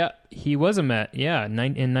 Yeah, he was a Met. Yeah,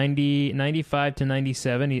 in 95 to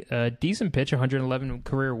 97, decent pitch, 111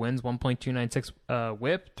 career wins, 1.296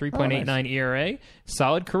 WHIP, 3.89 ERA.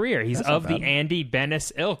 Solid career. He's of the Andy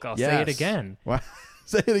Benes ilk. I'll say it again. Wow.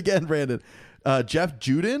 Say it again, Brandon. Jeff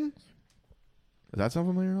Juden. Does that sound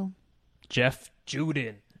familiar at all? Jeff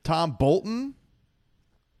Juden. Tom Bolton.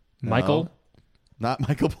 Michael. No. Not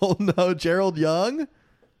Michael Bolton. No. Gerald Young.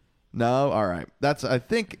 No, all right. I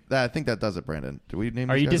think that does it, Brandon. Do we name?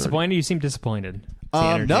 Are you disappointed? Already? You seem disappointed.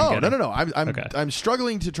 No. I'm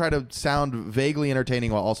struggling to try to sound vaguely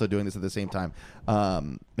entertaining while also doing this at the same time.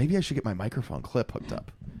 Maybe I should get my microphone clip hooked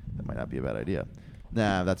up. That might not be a bad idea.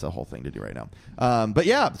 Nah, that's a whole thing to do right now. But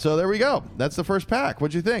yeah, so there we go. That's the first pack.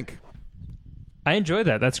 What'd you think? I enjoyed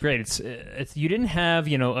that. That's great. It's you didn't have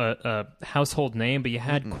a household name, but you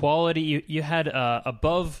had quality. You had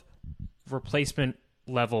above replacement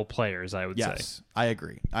level players, I would say. Yes, I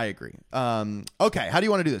agree. Okay, how do you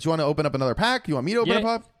want to do this? You want to open up another pack? You want me to open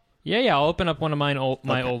up? Yeah. I'll open up one of my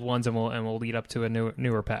old ones, and we'll lead up to a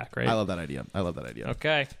newer pack. Right. I love that idea.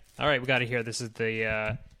 Okay. All right, we got it here. This is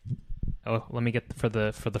the. Let me get for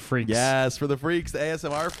the freaks. Yes, for the freaks, the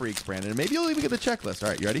ASMR freaks, Brandon. Maybe you'll even get the checklist. All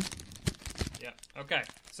right, you ready? Yeah. Okay.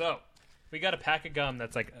 So we got a pack of gum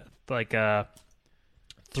that's like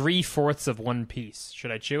 3/4 of one piece.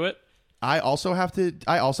 Should I chew it? I also have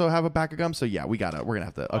a pack of gum, so yeah, we're gonna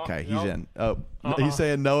have to. Okay, he's in. He's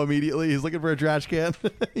saying no immediately. He's looking for a trash can.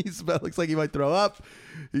 Looks like he might throw up.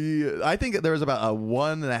 I think there was about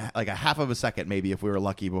a half of a second, maybe, if we were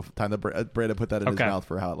lucky, before time that Brandon put that in his mouth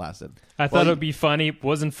for how it lasted. I thought it would be funny.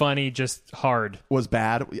 Wasn't funny, just hard. Was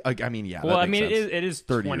bad. I mean, yeah. Well, it is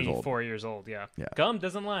 24 years old. Yeah. Gum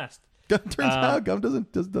doesn't last. Turns out gum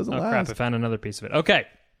doesn't last. Crap! I found another piece of it. Okay,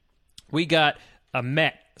 we got a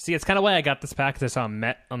Met. See, it's kind of why I got this pack, because I saw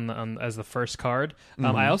Met as the first card.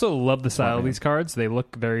 I also love the style of these cards. They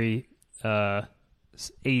look very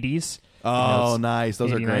 80s. Oh, nice.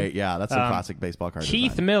 Those 89. Are great. Yeah, that's a classic baseball card.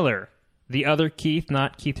 Keith design. Miller, the other Keith,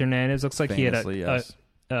 not Keith Hernandez. Looks like Famously,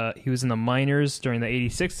 he was in the minors during the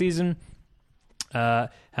 86 season.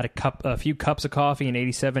 Had a few cups of coffee in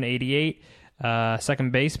 87, 88.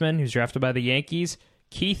 Second baseman who's drafted by the Yankees.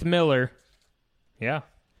 Keith Miller. Yeah.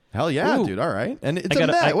 Hell yeah, dude! All right, and it's a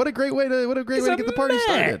Met. What a great way to get the party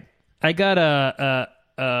started. I got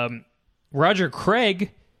Roger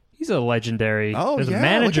Craig. He's a legendary. There's a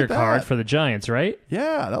manager card for the Giants, right?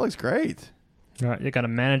 Yeah, that looks great. All right, you got a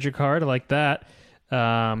manager card. I like that.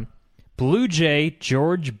 Blue Jay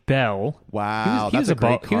George Bell. Wow, he was a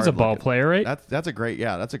ball player, right? That's a great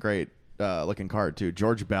looking card too.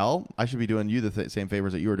 George Bell. I should be doing you the same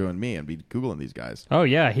favors that you were doing me and be Googling these guys. Oh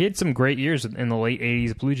yeah, he had some great years in the late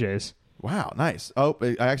 80s Blue Jays. Wow, nice. Oh,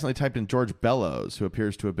 I accidentally typed in George Bellows, who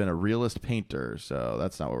appears to have been a realist painter, so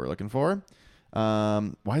that's not what we're looking for.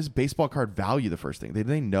 Why is baseball card value the first thing? Did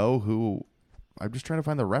they know who? I'm just trying to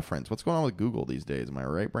find the reference. What's going on with Google these days? Am I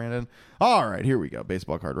right, Brandon? All right, here we go.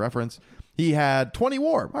 Baseball card reference. He had 20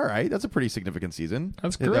 WAR. All right, that's a pretty significant season.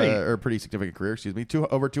 That's great. Or pretty significant career, excuse me.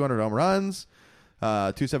 Over 200 home runs.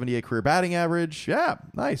 .278 career batting average. Yeah,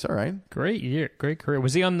 nice. All right. Great year. Great career.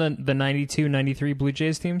 Was he on the 92, 93 Blue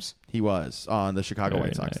Jays teams? He was on the Chicago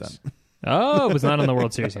White Sox then. Oh, it was not on the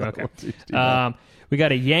World Series team. Okay. We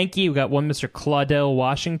got a Yankee. We got one Mr. Claudell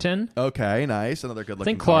Washington. Okay, nice. Another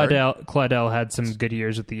good-looking I think Claudell had some good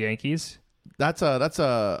years with the Yankees. That's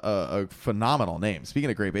a phenomenal name. Speaking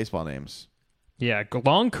of great baseball names. Yeah,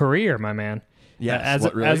 long career, my man. Yes.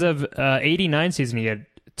 As of 89 season, he had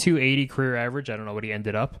 280 career average. I don't know what he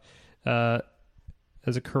ended up as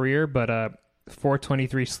a career, but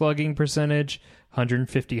 423 slugging percentage,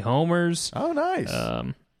 150 homers. Oh, nice.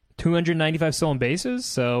 295 stolen bases.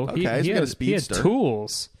 So he had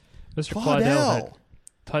tools. Mr.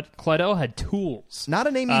 Claudell had tools. Not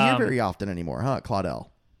a name you hear very often anymore, huh? Claudell.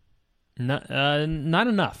 Not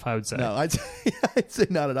enough, I would say. No, I'd say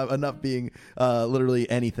not enough. Enough being literally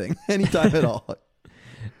anything, anytime at all.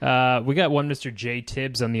 We got one Mr. J.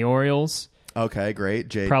 Tibbs on the Orioles. Okay, great.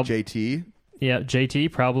 JT. Yeah,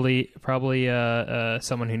 JT, probably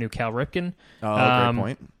someone who knew Cal Ripken. Oh, great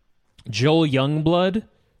point. Joel Youngblood.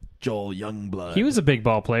 He was a big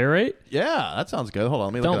ball player, right? Yeah, that sounds good. Hold on,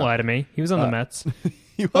 let me look. Don't lie to me. He was on the Mets.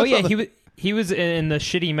 He was in the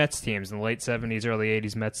shitty Mets teams in the late 70s, early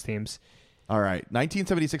 80s Mets teams. All right,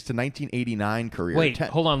 1976 to 1989 career. Wait,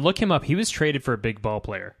 hold on. Look him up. He was traded for a big ball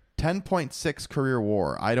player. 10.6 career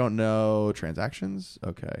WAR. I don't know transactions.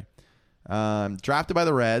 Okay. Drafted by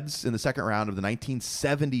the Reds in the second round of the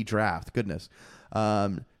 1970 draft. Goodness.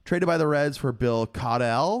 Traded by the Reds for Bill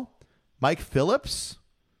Caudell. Mike Phillips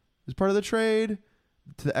is part of the trade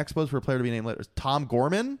to the Expos for a player to be named later. Tom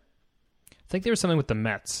Gorman. I think there was something with the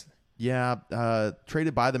Mets. Yeah.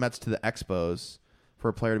 Traded by the Mets to the Expos for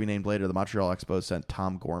a player to be named later. The Montreal Expos sent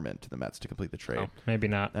Tom Gorman to the Mets to complete the trade. Oh, maybe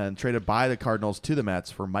not. And traded by the Cardinals to the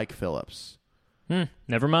Mets for Mike Phillips.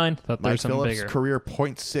 Never mind. Thought there was something Phillips bigger. Career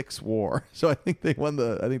 .6 WAR. So I think they won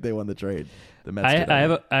the trade. The Mets.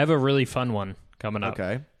 I have a really fun one coming up.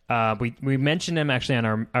 Okay. We mentioned him actually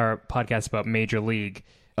on our podcast about Major League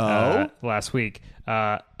last week.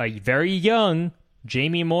 A very young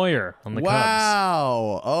Jamie Moyer on the Cubs.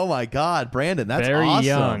 Wow. Oh my God, Brandon, that's very awesome.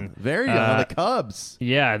 young. Very young on the Cubs.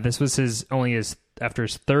 Yeah, this was after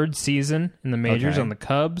his third season in the majors on the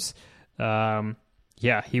Cubs. In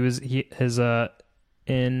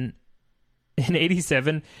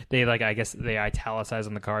 87, they they italicize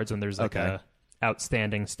on the cards when there's a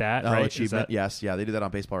outstanding stat, right? Achievement. Yes, yeah, they do that on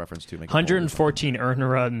Baseball Reference too. 114 earned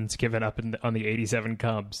runs given up on the 87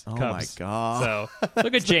 Cubs. Oh my God! So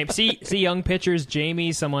look at James. See young pitchers.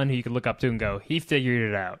 Jamie, someone who you could look up to and go, he figured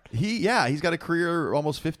it out. He's got a career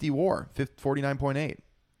almost 50 WAR, 49.8,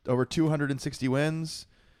 over 260 wins,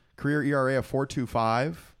 career ERA of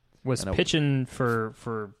 4.25. Was pitching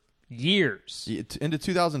for years into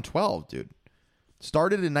 2012, dude.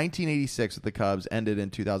 Started in 1986 with the Cubs, ended in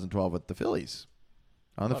 2012 with the Phillies.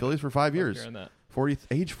 On the Phillies for 5 years.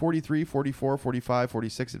 Age 43, 44, 45,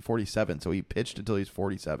 46, and 47. So he pitched until he's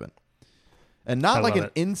 47. And not like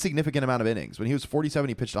an insignificant amount of innings. When he was 47,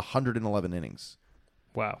 he pitched 111 innings.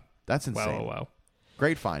 Wow. That's insane. Wow.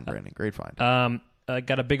 Great find, Brandon. Great find. I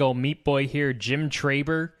got a big old meat boy here, Jim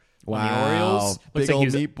Traber. Wow. On the Orioles. Looks big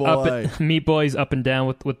old meat boy. Meat boy's up and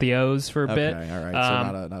down with the O's for a bit. Okay, all right.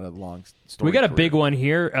 So not a long story. We got a big one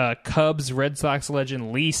here. Cubs, Red Sox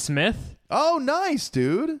legend Lee Smith. Oh, nice,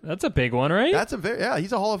 dude. That's a big one, right? That's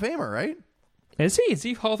he's a Hall of Famer, right? Is he? Is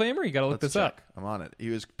he Hall of Famer? You got to look this up. I'm on it. He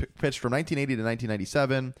was pitched from 1980 to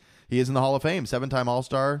 1997. He is in the Hall of Fame. 7-time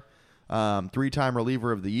All-Star. 3-time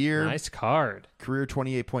reliever of the year. Nice card. Career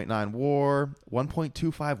 28.9 WAR,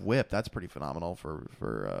 1.25 WHIP. That's pretty phenomenal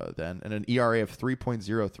for then, and an ERA of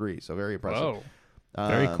 3.03. So very impressive. Whoa,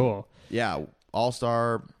 very cool. Yeah,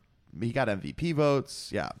 All-Star. He got MVP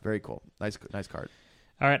votes. Yeah, very cool. Nice card.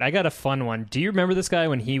 All right, I got a fun one. Do you remember this guy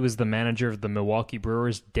when he was the manager of the Milwaukee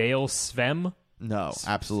Brewers, Dale Svem? No,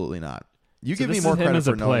 absolutely not. You give me more credit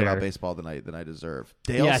for knowing about baseball than I deserve.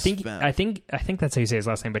 Dale Svem. I think that's how you say his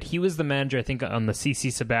last name, but he was the manager, I think, on the CC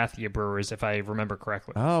Sabathia Brewers, if I remember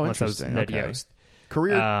correctly. Oh, interesting. Ned Yost.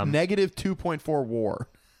 Career negative 2.4 WAR.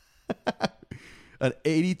 An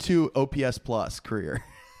 82 OPS plus career.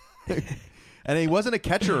 And he wasn't a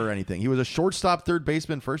catcher or anything. He was a shortstop, third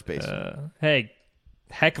baseman, first baseman. Hey,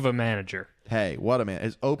 heck of a manager. Hey, what a man.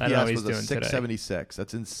 His OPS was a 676.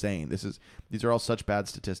 That's insane. These are all such bad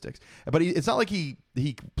statistics. But it's not like he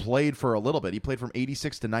played for a little bit. He played from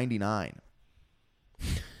 86 to 99.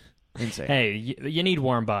 Insane. Hey, you need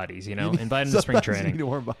warm bodies, Invite him to spring training. You need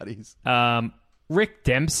warm bodies. Rick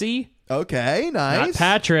Dempsey. Okay, nice. Not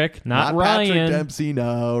Patrick, not Ryan. Patrick Dempsey,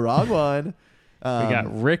 no. Wrong one. We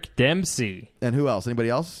got Rick Dempsey. And who else? Anybody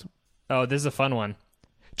else? Oh, this is a fun one.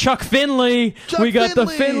 Chuck Finley. We got the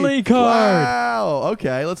Finley card. Wow.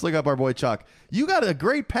 Okay, let's look up our boy Chuck. You got a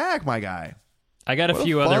great pack, my guy. I got a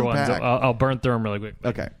few other ones. I'll burn through them really quick.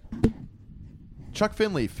 Okay. Chuck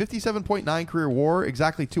Finley, 57.9 career WAR,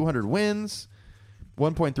 exactly 200 wins,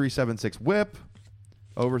 1.376 WHIP,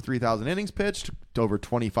 over 3,000 innings pitched, over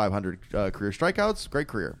 2,500 career strikeouts. Great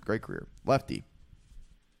career. Lefty.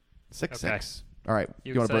 6'6". Okay. All right.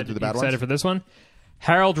 You want to burn through the bad ones? Excited for this one?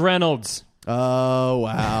 Harold Reynolds. Oh,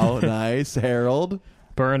 wow. Nice. Harold.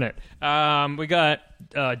 Burn it. We got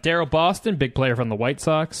Daryl Boston, big player from the White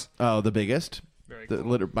Sox. Oh, the biggest? Very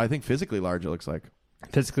cool. I think physically large, it looks like.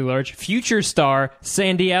 Physically large. Future star,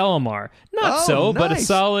 Sandy Alomar. Nice. But a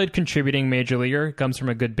solid contributing major leaguer. Comes from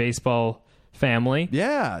a good baseball family.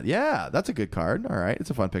 Yeah. That's a good card. All right. It's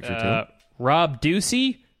a fun picture, too. Rob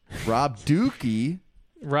Ducey.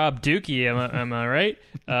 Rob Dookie, am I right?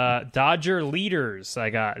 Dodger leaders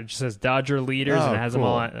I got. It just says Dodger leaders, and it has them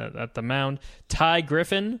all at the mound. Ty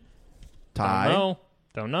Griffin. Ty?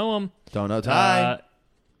 Don't know him. Don't know Ty.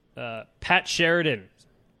 Pat Sheridan.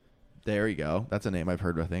 There you go. That's a name I've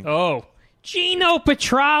heard, I think. Oh, Gino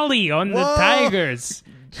Petralli on the Tigers.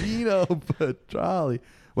 Gino Petralli.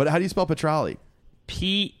 How do you spell Petralli?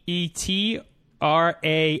 Petralli.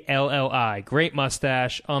 Great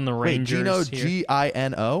mustache on the Rangers. Wait, Gino,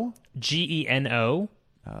 Gino? Geno.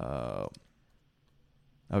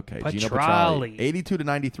 Okay, Petralli. Gino Petralli. 82 to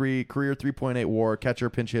 93, career 3.8 WAR, catcher,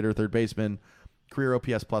 pinch hitter, third baseman, career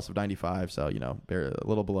OPS plus of 95. So, a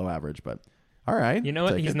little below average, but all right. You know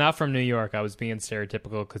what? He's not from New York. I was being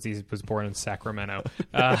stereotypical because he was born in Sacramento.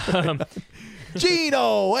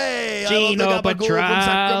 Gino, hey, Gino Petralli from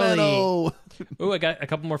Sacramento. Ooh, I got a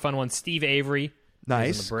couple more fun ones. Steve Avery.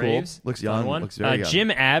 Nice. The Braves. Cool. Looks young. One. Looks very young.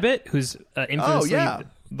 Jim Abbott, who's infamously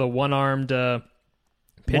the one-armed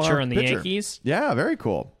pitcher on the Yankees. Yeah, very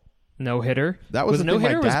cool. No-hitter. That was a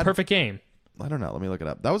no-hitter or was a perfect game? I don't know. Let me look it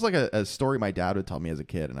up. That was like a story my dad would tell me as a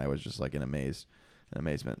kid, and I was just like in amazement.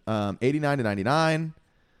 89 to 99.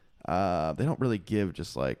 They don't really give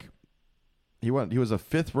just like... He was a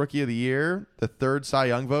 5th Rookie of the Year, the 3rd Cy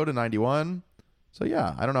Young vote in 91. So,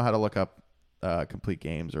 yeah, I don't know how to look up complete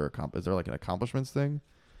games or is there like an accomplishments thing?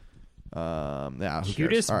 Yeah,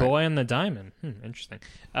 cutest boy on the diamond. Interesting.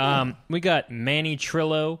 We got Manny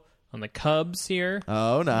Trillo on the Cubs here.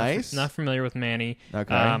 Oh, nice. Not familiar with Manny.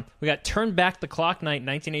 Okay. We got Turn Back the Clock Night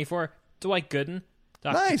 1984. Dwight Gooden.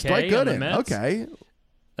 Nice, Dwight Gooden. Okay.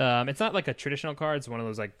 It's not like a traditional card. It's one of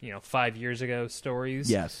those 5 years ago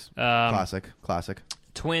stories. Yes. Classic.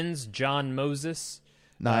 Twins. John Moses.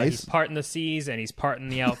 Nice. He's parting the seas and he's parting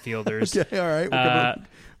the outfielders. Okay, all right.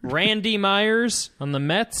 Randy Myers on the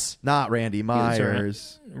Mets. Not Randy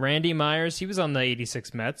Myers. Randy Myers. He was on the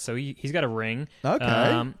 86 Mets, so he's got a ring.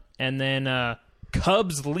 Okay. And then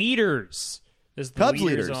Cubs leaders. There's the Cubs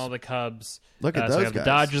leaders on all the Cubs. Look at those so I have guys. The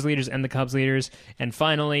Dodgers leaders and the Cubs leaders. And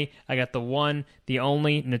finally, I got the one, the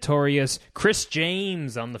only, notorious Chris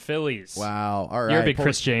James on the Phillies. Wow. All right. You're a big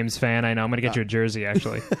Chris James fan. I know. I'm going to get you a jersey,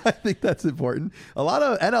 actually. I think that's important. A lot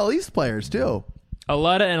of NL East players, too. A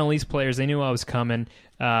lot of NL East players. They knew I was coming.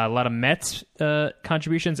 A lot of Mets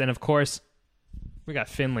contributions. And, of course, we got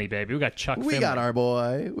Finley, baby. We got Chuck Finley. We got our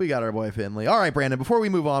boy Finley. All right, Brandon, before we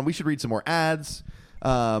move on, we should read some more ads.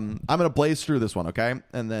 I'm going to blaze through this one, okay?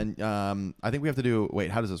 And then I think we have to do... Wait,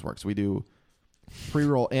 how does this work? So we do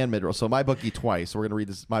pre-roll and mid-roll. So MyBookie twice. So we're going to read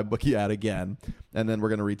this MyBookie ad again, and then we're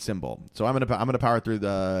going to read Symbol. So I'm going to power through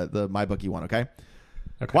the MyBookie one, okay?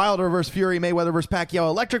 Wilder versus Fury, Mayweather versus Pacquiao.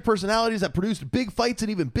 Electric personalities that produced big fights and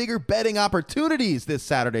even bigger betting opportunities this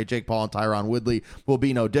Saturday. Jake Paul and Tyron Woodley will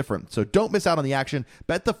be no different. So don't miss out on the action.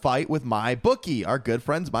 Bet the fight with MyBookie, our good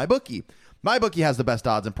friends MyBookie. MyBookie has the best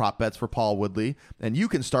odds and prop bets for Paul Woodley, and you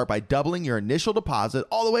can start by doubling your initial deposit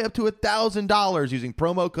all the way up to $1,000 using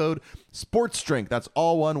promo code SPORTSDRINK. That's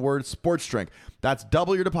all one word, SPORTSDRINK. That's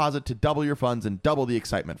double your deposit to double your funds and double the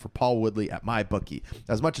excitement for Paul Woodley at MyBookie.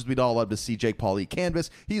 As much as we'd all love to see Jake Paul eat canvas,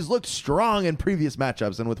 he's looked strong in previous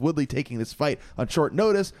matchups, and with Woodley taking this fight on short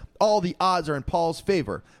notice, all the odds are in Paul's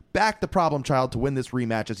favor. Back the problem child to win this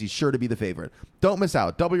rematch, as he's sure to be the favorite. Don't miss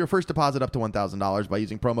out. Double your first deposit up to $1,000 by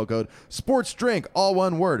using promo code SPORTSDRINK, all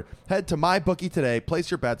one word. Head to MyBookie today,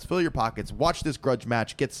 place your bets, fill your pockets, watch this grudge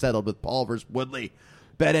match get settled with Paul versus Woodley.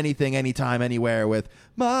 Bet anything, anytime, anywhere with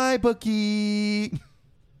MyBookie.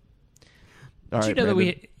 All right, did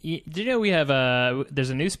you know we have there's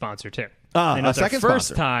a new sponsor too? A second first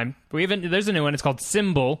sponsor. Time. There's a new one. It's called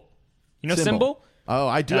Symbol. You know Symbol? Oh,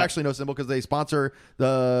 I do actually know Symbol because they sponsor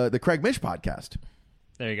the Craig Mish podcast.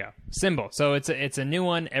 There you go. Symbol. So it's a new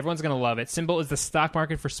one. Everyone's going to love it. Symbol is the stock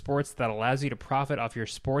market for sports that allows you to profit off your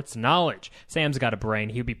sports knowledge. Sam's got a brain.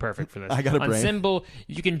 He'd be perfect for this. I got a brain. On Symbol,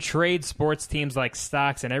 you can trade sports teams like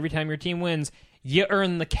stocks, and every time your team wins, you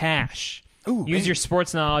earn the cash. Ooh, Use your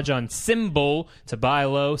sports knowledge on Symbol to buy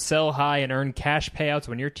low, sell high, and earn cash payouts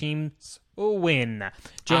when your teams win.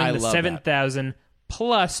 Join the 7,000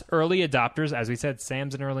 plus early adopters. As we said,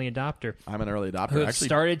 Sam's an early adopter. I'm an early adopter. Who have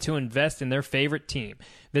started to invest in their favorite team.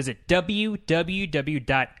 Visit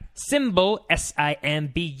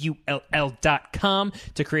www.Simbull.com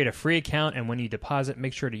to create a free account, and when you deposit,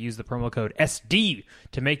 make sure to use the promo code SD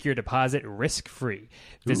to make your deposit risk-free.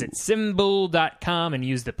 Visit Simbull.com and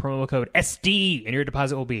use the promo code SD, and your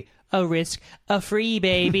deposit will be a free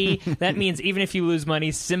baby. That means even if you lose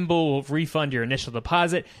money, Symbol will refund your initial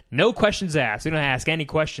deposit. No questions asked. We don't ask any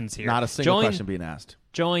questions here. Not a single question being asked.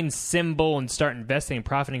 Join Symbol and start investing and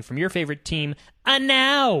profiting from your favorite team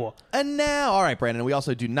now. All right, Brandon. We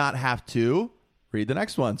also do not have to read the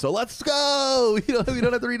next one. So let's go. We don't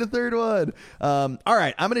have to read a third one. All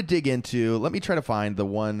right. I'm going to dig into. Let me try to find the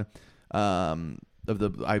one. I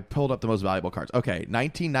pulled up the most valuable cards. Okay,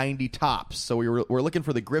 1990 tops. So we're looking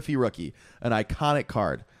for the Griffey rookie, an iconic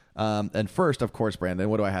card. And first, of course, Brandon,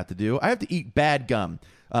 what do I have to do? I have to eat bad gum.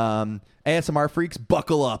 ASMR freaks,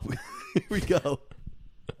 buckle up. Here we go.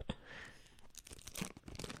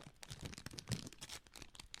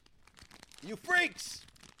 You freaks!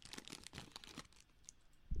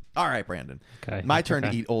 All right, Brandon. Okay. My turn to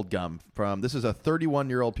eat old gum. This is a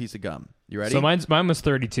 31-year-old piece of gum. You ready? So mine was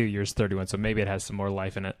 32, yours 31, so maybe it has some more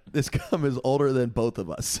life in it. This gum is older than both of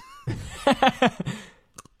us.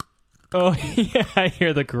 Oh, yeah, I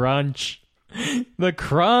hear the crunch. The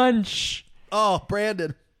crunch. Oh,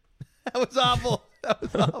 Brandon. That was awful.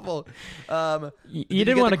 You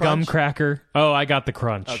didn't want a gum cracker? Oh, I got the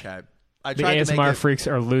crunch. Okay. The ASMR freaks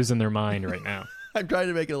are losing their mind right now. I'm trying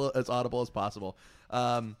to make it as audible as possible.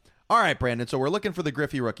 All right, Brandon. So we're looking for the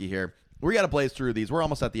Griffey rookie here. We got to blaze through these. We're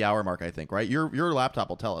almost at the hour mark, I think, right? Your laptop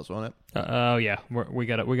will tell us, won't it? Oh yeah, we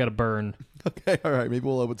got to burn. Okay, all right. Maybe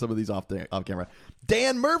we'll open some of these off camera.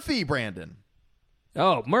 Dan Murphy, Brandon.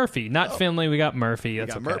 Oh, Murphy, not Finley. We got Murphy.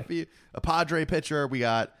 That's we got Murphy, a Padre pitcher. We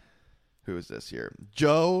got who is this here?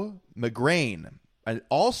 Joe Magrane, an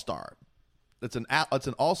all-star. It's an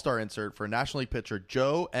all-star insert for National League pitcher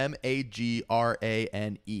Joe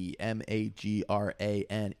Magrane.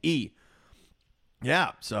 Magrane.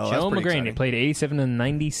 Yeah, so Joe Magrane. Exciting. He played 87 and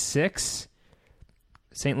 96.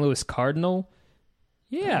 St. Louis Cardinal.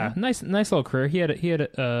 Yeah, nice little career. He had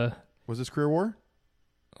Was his career war?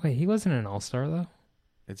 Wait, he wasn't an all-star though.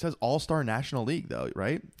 It says All-Star National League though,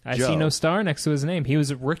 right? I see no star next to his name. He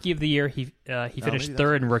was Rookie of the Year. He finished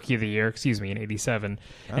third in Rookie of the Year. In 87,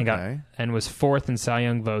 and was fourth in Cy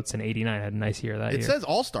Young votes in 89. Had a nice year that year. It says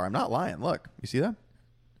All-Star. I'm not lying. Look, you see that?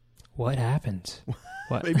 What happened?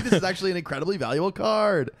 What? Maybe this is actually an incredibly valuable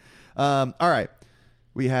card. All right,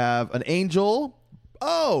 we have an Angel.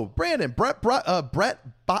 Oh, Brandon,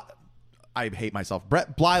 I hate myself.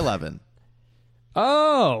 Brett Blyleven.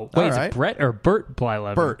 Oh, wait, is it Brett or Bert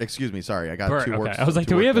Blyleven? Bert, excuse me. Sorry, I got Bert, two words. I was like,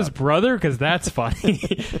 do we have his brother? Because that's funny.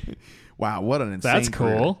 Wow, what an insane That's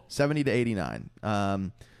career. cool. 70 to 89.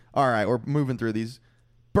 All right, we're moving through these.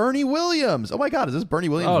 Bernie Williams. Oh, my God, is this Bernie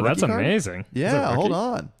Williams? Oh, that's amazing. Yeah, hold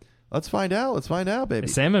on. Let's find out, baby.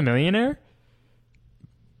 Is Sam a millionaire?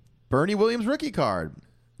 Bernie Williams rookie card.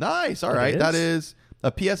 Nice. All right, that is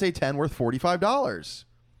a PSA 10 worth $45.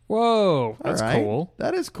 Whoa, that's cool.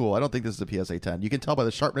 That is cool. I don't think this is a PSA 10. You can tell by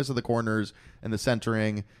the sharpness of the corners and the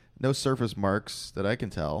centering. No surface marks that I can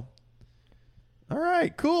tell. All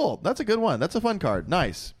right, cool. That's a good one. That's a fun card.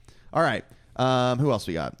 Nice. All right. Who else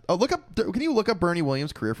we got? Oh, can you look up Bernie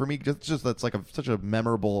Williams' career for me? Just that's like such a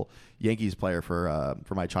memorable Yankees player for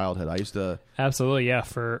my childhood. I used to absolutely, yeah.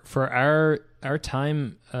 For our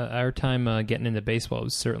time getting into baseball, it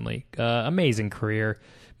was certainly amazing career.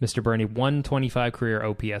 Mr. Bernie, 125 career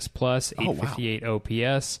OPS plus, 858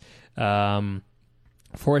 OPS,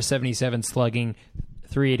 477 slugging,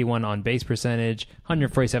 381 on base percentage,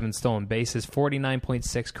 147 stolen bases,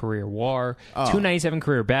 49.6 career WAR, 297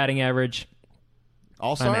 career batting average.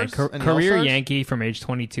 All-Stars? Career All-Stars? Yankee from age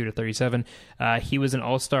 22 to 37. He was an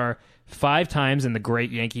All-Star 5 times in the great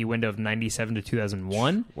Yankee window of 97 to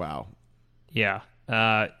 2001. Wow. Yeah.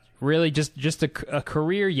 Really, just a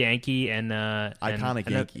career Yankee and iconic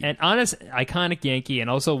Yankee, and honest iconic Yankee, and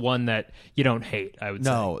also one that you don't hate. I would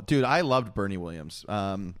say. No, dude, I loved Bernie Williams.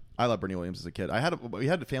 I loved Bernie Williams as a kid. We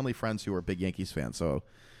had family friends who were big Yankees fans, so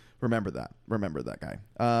remember that guy.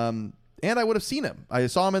 And I would have seen him. I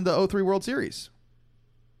saw him in the 2003 World Series.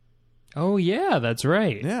 Oh yeah, that's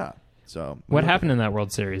right. Yeah. So what happened in that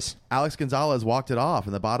World Series? Alex Gonzalez walked it off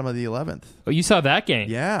in the bottom of the 11th. Oh, you saw that game?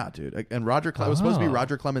 Yeah, dude. And Roger Clemens was supposed to be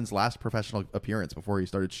Roger Clemens' last professional appearance before he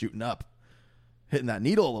started shooting up, hitting that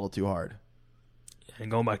needle a little too hard.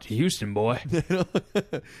 And going back to Houston, boy.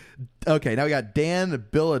 Okay, now we got Dan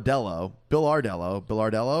Billardello.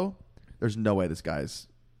 There's no way this guy's...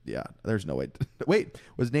 Yeah, there's no way. Wait,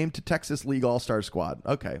 was named to Texas League All-Star squad.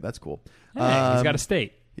 Okay, that's cool. Hey, he's got a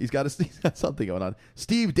state. He's got something going on.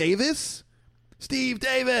 Steve Davis. This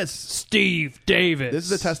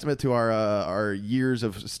is a testament to our years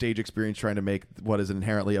of stage experience trying to make what is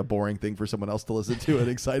inherently a boring thing for someone else to listen to an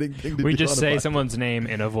exciting thing to do. We just say someone's name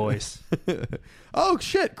in a voice. Oh,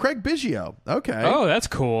 shit. Craig Biggio. Okay. Oh, that's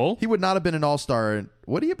cool. He would not have been an all-star.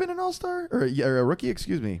 Would he have been an all-star? Or a rookie?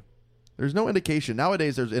 Excuse me. There's no indication.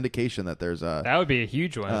 Nowadays, there's indication that there's a... That would be a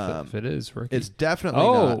huge one if it is rookie. It's definitely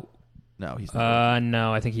not. No, he's not.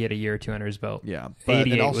 No, I think he had a year or two under his belt. Yeah.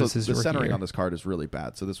 And also, the centering on this card is really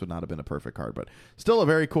bad, so this would not have been a perfect card. But still a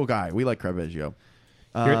very cool guy. We like Craig Biggio.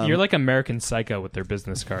 You're like American Psycho with their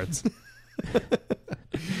business cards.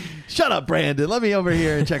 Shut up, Brandon. Let me over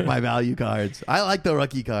here and check my value cards. I like the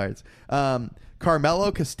rookie cards.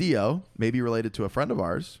 Carmelo Castillo, maybe related to a friend of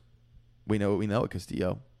ours. We know at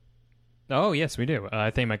Castillo. Oh, yes, we do.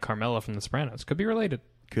 I think my Carmelo from The Sopranos. Could be related.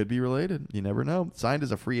 Could be related. You never know. Signed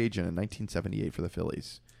as a free agent in 1978 for the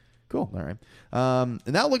Phillies. Cool. All right. And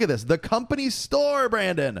now look at this. The company store,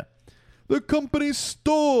 Brandon. The company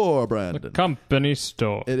store, Brandon. The company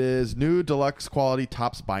store. It is new deluxe quality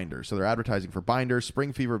Topps binders. So they're advertising for binders.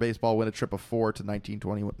 Spring Fever Baseball win a trip of 4 to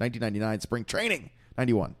 1999 spring training.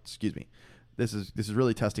 91. Excuse me. This is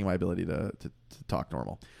really testing my ability to talk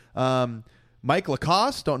normal. Mike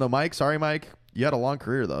Lacoste. Don't know Mike. Sorry, Mike. You had a long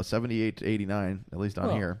career, though. 78 to 89, at least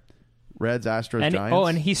on here. Reds, Astros, Giants.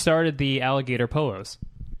 And he started the alligator polos.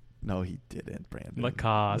 No, he didn't, Brandon.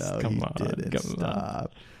 Lacoste. No, come he on. didn't.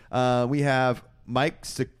 Stop. We have Mike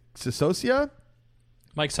Scioscia.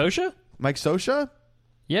 Mike Scioscia? Mike Scioscia?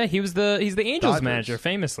 Yeah, he's the Angels Dodgers. manager,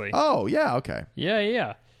 famously. Oh, yeah, okay.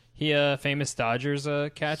 Yeah. He famous Dodgers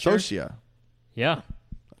catcher. Scioscia. Yeah.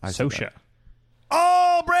 Scioscia.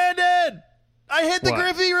 Oh, Brandon! I hit the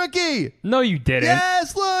Griffey rookie! No, you didn't.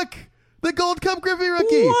 Yes, look! The Gold Cup Griffey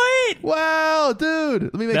rookie! What? Wow, dude.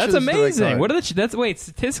 Let me make that's sure this amazing. is the right card. Wait,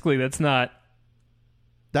 statistically, that's not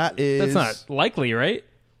likely, right?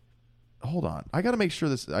 Hold on. I got to make sure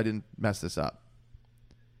I didn't mess this up.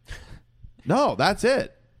 No, that's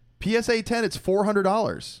it. PSA 10, it's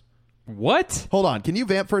 $400. What? Hold on. Can you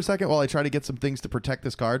vamp for a second while I try to get some things to protect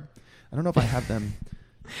this card? I don't know if I have them.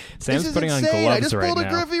 Sam's putting insane. on gloves right now. I just pulled a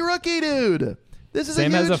Griffey rookie, dude. This is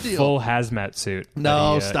Sam a huge has a deal. full hazmat suit.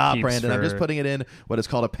 No, stop, Brandon. I'm just putting it in what is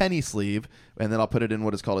called a penny sleeve, and then I'll put it in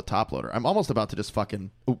what is called a top loader. I'm almost about to just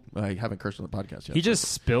fucking... Oop, I haven't cursed on the podcast yet. He just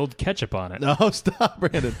spilled ketchup on it. No, stop,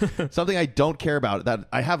 Brandon. Something I don't care about. That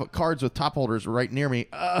I have cards with top holders right near me.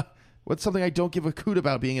 What's something I don't give a coot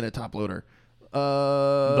about being in a top loader?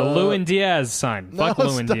 The Lewin Diaz sign. Fuck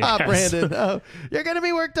Lewin Diaz. Stop, Brandon. No. You're going to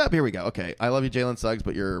be worked up. Here we go. Okay, I love you, Jalen Suggs,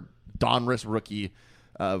 but you're Donruss rookie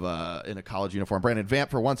of in a college uniform. Brandon, vamp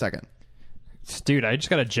for 1 second. Dude, I just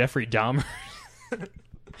got a Jeffrey Dahmer.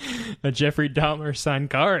 A Jeffrey Dahmer signed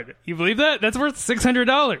card. You believe that? That's worth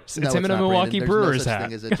 $600. It's him in a Milwaukee Brewers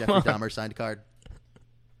hat. There's no such thing as a Jeffrey Dahmer signed card.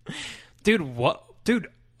 Dude, what? Dude,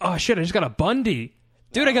 oh shit, I just got a Bundy.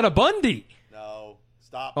 Dude, I got a Bundy. No,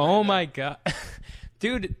 stop. Oh Brandon. my god.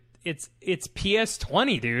 Dude, it's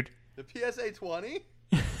PS20, dude. The PSA 20?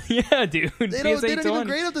 Yeah, dude. They don't even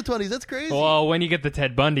grade up the 20s. That's crazy. Well, when you get the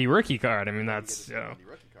Ted Bundy rookie card, I mean, that's... Bundy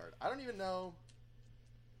rookie card. I don't even know...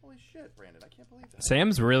 Holy shit, Brandon. I can't believe that.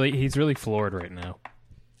 Sam's he's really floored right now.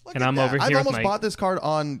 Look and at I'm that. over here I've almost bought this card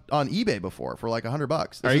on eBay before for like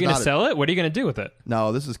 $100. Are you going to sell it? What are you going to do with it?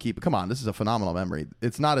 No, this is Come on, this is a phenomenal memory.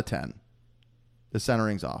 It's not a 10. The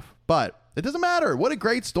centering's off. But it doesn't matter. What a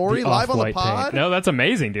great story. Live on the pod. Paint. No, that's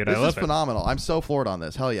amazing, dude. I love it. This is phenomenal. I'm so floored on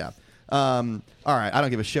this. Hell yeah. All right. I don't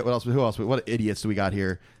give a shit. Who else? What idiots do we got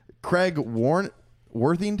here? Craig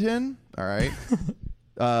Worthington. All right.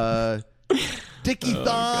 Dickie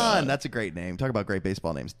Thon. That's a great name. Talk about great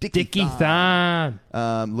baseball names. Dickie Thon.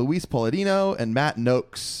 Luis Palladino and Matt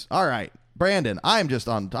Noakes. All right. Brandon, I'm just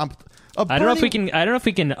on. I don't know if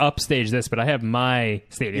we can upstage this, but I have my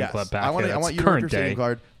Stadium Club pack. I want you to work your Stadium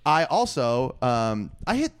card. I also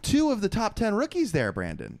I hit 2 of the top 10 rookies there,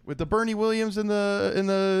 Brandon, with the Bernie Williams and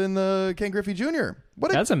the Ken Griffey Jr.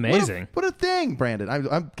 That's amazing. What a thing,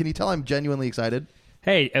 Brandon. Can you tell I'm genuinely excited?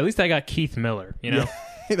 Hey, at least I got Keith Miller. You know,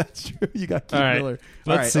 yeah, that's true. You got Keith Miller.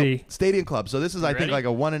 Let's see. Stadium Club. So this is I think like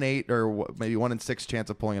a 1 in 8 or maybe 1 in 6 chance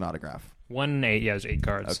of pulling an autograph. 1 in 8. Yeah, there's 8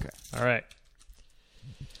 cards. Okay. All right.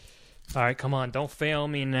 All right, come on. Don't fail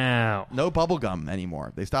me now. No bubble gum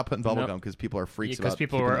anymore. They stopped putting bubble gum because people are freaks about it. Because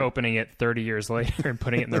people were opening it 30 years later and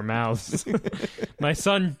putting it in their mouths. My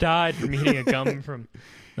son died from eating a gum from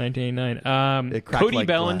 1989. Cody like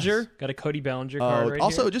Bellinger. glass. Got a Cody Bellinger card right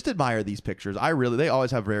also, here. just admire these pictures. They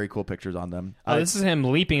always have very cool pictures on them. This is him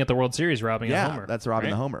leaping at the World Series, robbing a homer. Yeah, that's robbing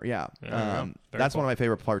right? the homer. Yeah. That's one of my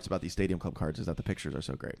favorite parts about these Stadium Club cards is that the pictures are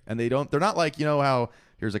so great. And they're not like, how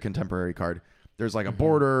here's a contemporary card. There's like a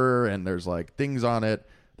border and there's like things on it.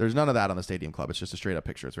 There's none of that on the Stadium Club. It's just a straight up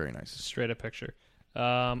picture. It's very nice. Straight up picture.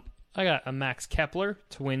 I got a Max Kepler,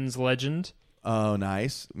 Twins legend. Oh,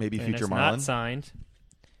 nice. Maybe Very future nice. Marlin.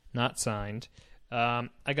 Not signed.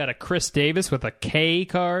 I got a Chris Davis with a K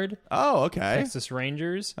card. Oh, okay. Texas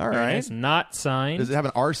Rangers. All Very right. nice. Not signed. Does it have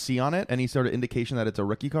an RC on it? Any sort of indication that it's a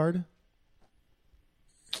rookie card?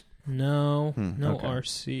 No. No okay.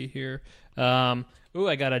 RC here.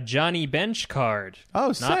 I got a Johnny Bench card.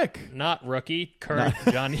 Oh, sick. Not rookie. Current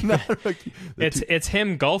Johnny Bench. Rookie. It's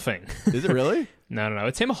him golfing. Is it really? No.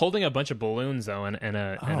 It's him holding a bunch of balloons, though, and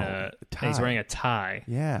tie. he's wearing a tie.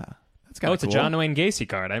 Yeah. That's kind of It's a John Wayne Gacy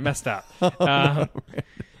card. I messed up.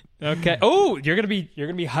 Okay. Oh, you're gonna be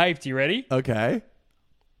hyped. You ready? Okay.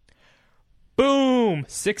 Boom!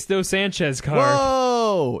 Sixto Sanchez card.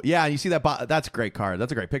 Whoa! Yeah, and you see that? That's a great card.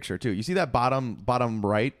 That's a great picture too. You see that bottom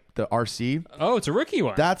right, the RC? Oh, it's a rookie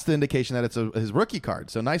one. That's the indication that it's his rookie card.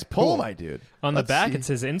 So nice pull, my dude. On the back, it's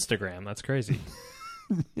his Instagram. That's crazy.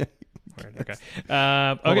 Yeah. Okay.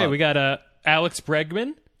 Okay, we got Alex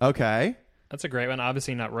Bregman. Okay. That's a great one.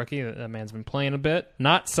 Obviously not rookie. That man's been playing a bit.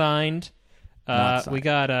 Not signed. We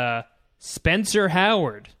got Spencer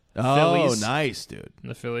Howard. Oh, Phillies. nice, dude.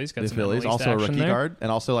 The Phillies got The some Phillies, NL East also a rookie action there. card,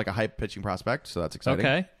 and also like a hype pitching prospect. So that's exciting.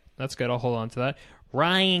 Okay, that's good. I'll hold on to that.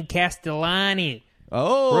 Ryan Castellani.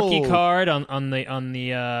 Oh, Rookie card on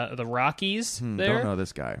the Rockies. There. Don't know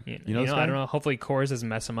this guy. You know this guy? I don't know. Hopefully Coors doesn't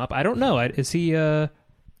mess him up. I don't know. Is he?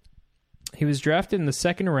 He was drafted in the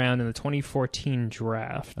second round in the 2014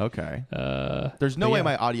 draft. Okay. There's no way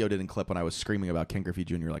my audio didn't clip when I was screaming about Ken Griffey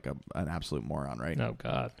Jr. like an absolute moron, right? Oh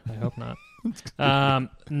God, I hope not.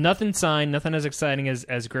 Nothing signed. Nothing as exciting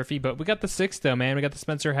as Griffey, but we got the Sixto, man. We got the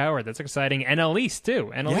Spencer Howard. That's exciting. NL East too.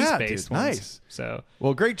 NL East based dude, ones. nice. So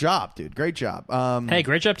well, great job, dude. Great job. Hey,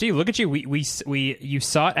 great job to you. Look at you. You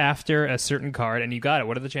sought after a certain card and you got it.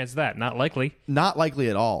 What are the chances of that? Not likely. Not likely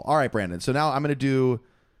at all. All right, Brandon. So now I'm going to do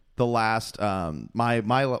the last my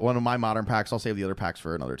one of my modern packs. I'll save the other packs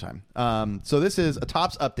for another time. So this is a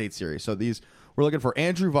Topps update series. So we're looking for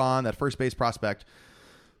Andrew Vaughn, that first base prospect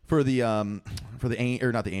for the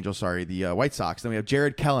White Sox. Then we have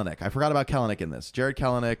Jared Kelenic. I forgot about Kelenic in this. Jared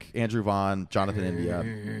Kelenic, Andrew Vaughn, Jonathan India,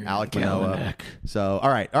 Alek Manoah. So all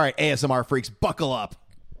right, ASMR freaks, buckle up.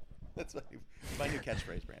 That's my new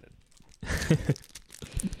catchphrase, Brandon.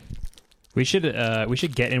 We should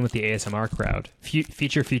get in with the ASMR crowd.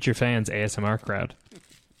 Future fans ASMR crowd.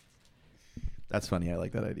 That's funny. I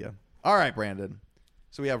like that idea. All right, Brandon.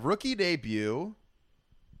 So we have rookie debut.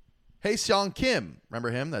 Hae-Seong Kim. Remember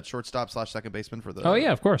him? That shortstop / second baseman for the Oh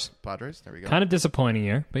yeah, of course. Padres. There we go. Kind of disappointing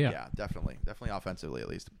here, but yeah. Yeah, definitely. Definitely offensively at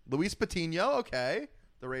least. Luis Patino. Okay.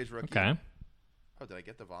 The Rays rookie. Okay. Oh, did I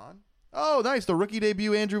get the Vaughn? Oh, nice. The rookie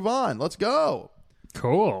debut, Andrew Vaughn. Let's go.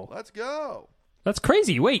 Cool. Let's go. That's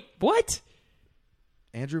crazy. Wait, what?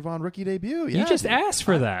 Andrew Vaughn rookie debut. Yeah, you just asked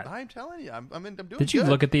for that. I'm telling you. I'm doing Did you good.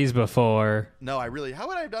 look at these before? No, how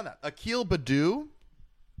would I have done that? Akil Baddoo.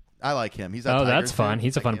 I like him. He's that Oh, Tigers that's fun. dude.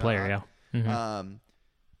 He's a fun player, yeah. Mm-hmm.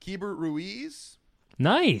 Keibert Ruiz.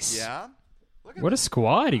 Nice. Yeah. What a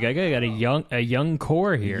squad. You got a young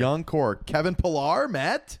core here. Young core. Kevin Pillar,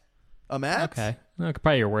 Met. Okay.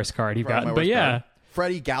 Probably your worst card you've Probably gotten, but yeah. Card.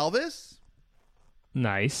 Freddie Galvis.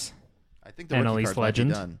 Nice. I think the rookie NL East cards might be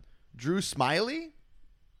legend. done. Drew Smiley.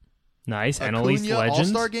 Nice. Acuna NL East legend.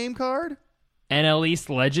 All-Star game card. NL East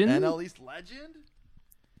legend. NL East legend.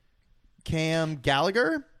 Cam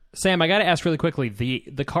Gallagher. Sam, I got to ask really quickly.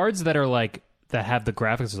 The cards that are like that have the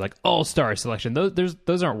graphics is like all-star selection.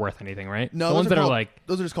 Those aren't worth anything, right? No, the ones that are like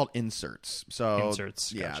those are just called inserts. So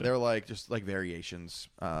inserts. Yeah, Gotcha. they're like just like variations.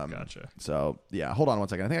 Gotcha. So yeah, hold on one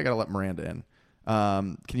second. I think I got to let Miranda in.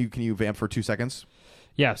 Can you vamp for 2 seconds?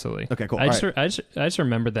 Yeah, absolutely. Okay, cool. I just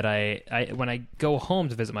remembered that I when I go home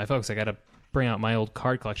to visit my folks, I got to bring out my old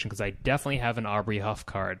card collection because I definitely have an Aubrey Huff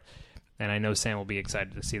card, and I know Sam will be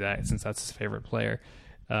excited to see that since that's his favorite player.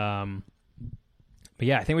 But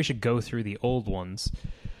yeah, I think we should go through the old ones.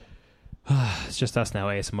 It's just us now,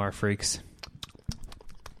 ASMR freaks.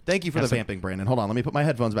 Thank you for the vamping, Brandon. Hold on, let me put my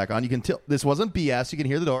headphones back on. You can tell this wasn't BS. You can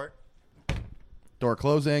hear the door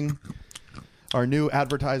closing. Our new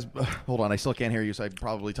advertise. Hold on, I still can't hear you, so I'm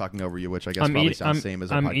probably talking over you, which I guess probably sounds the same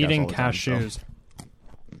as our podcast. I'm eating all the time, cashews. So.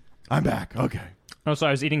 I'm back. Okay. Oh, so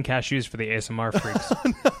I was eating cashews for the ASMR freaks.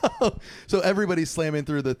 No. So everybody's slamming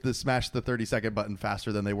through the smash the 30-second button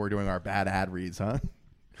faster than they were doing our bad ad reads, huh?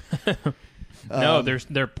 No,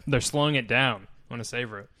 they're slowing it down. I want to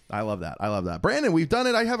savor it. I love that. Brandon, we've done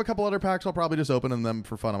it. I have a couple other packs. I'll probably just open them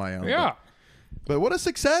for fun on my own. Yeah. But what a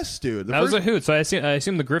success, dude. That was a hoot. So I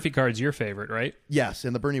assume the Griffey card's your favorite, right? Yes,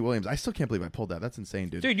 and the Bernie Williams. I still can't believe I pulled that. That's insane,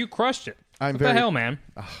 dude. Dude, you crushed it. What the hell, man?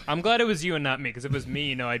 I'm glad it was you and not me, because if it was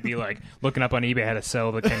me, I'd be like looking up on eBay how to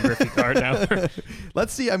sell the Ken Griffey card now.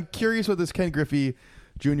 Let's see. I'm curious what this Ken Griffey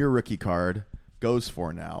Jr. rookie card goes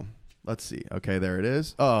for now. Let's see. Okay, there it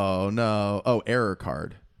is. Oh, no. Oh, error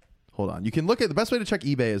card. Hold on. You can look at the best way to check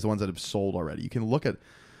eBay is the ones that have sold already. You can look at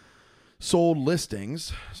sold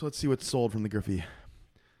listings. So let's see what's sold from the Griffey.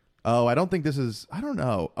 Oh, I don't think this is. I don't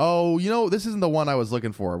know. Oh, this isn't the one I was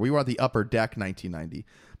looking for. We were at the Upper Deck 1990.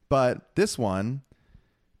 But this one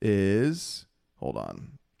is. Hold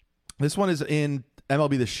on. This one is in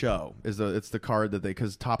MLB The Show. It's the card that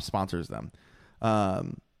because Top sponsors them.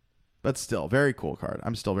 But still, very cool card.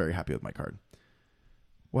 I'm still very happy with my card.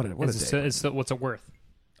 What a day. What's it worth?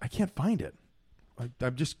 I can't find it.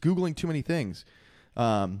 I'm just Googling too many things.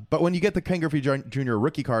 But when you get the Ken Griffey Jr.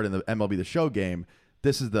 rookie card in the MLB The Show game,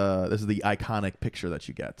 this is the iconic picture that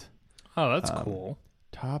you get. Oh, that's cool.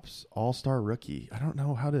 Topps All-Star Rookie. I don't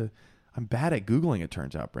know how to. I'm bad at Googling, it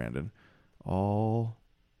turns out, Brandon.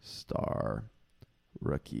 All-Star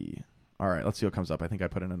Rookie. All right, let's see what comes up. I think I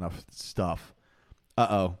put in enough stuff.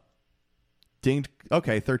 Uh-oh. Dinged.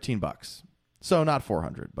 Okay, $13. So not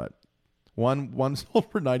 400, but one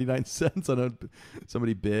sold for 99 cents. I know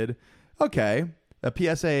somebody bid. Okay, a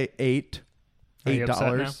PSA $8.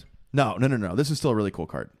 No. This is still a really cool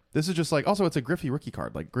card. This is just like also it's a Griffey rookie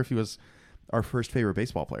card. Like Griffey was our first favorite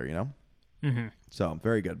baseball player, Mm-hmm. So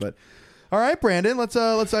very good. But all right, Brandon, let's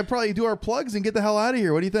probably do our plugs and get the hell out of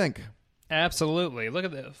here. What do you think? Absolutely. Look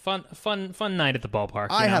at the fun night at the ballpark.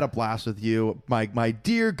 I had a blast with you, my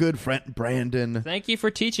dear good friend Brandon. Thank you for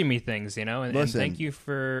teaching me things, and thank you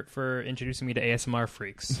for introducing me to ASMR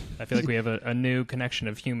freaks. I feel like we have a new connection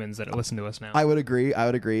of humans that listen to us now. I would agree.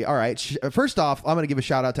 All right. First off, I'm going to give a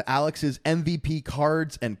shout out to Alex's MVP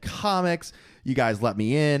Cards and Comics. You guys let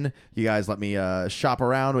me in. You guys let me shop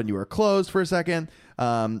around when you were closed for a second.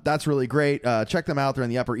 That's really great. Check them out. They're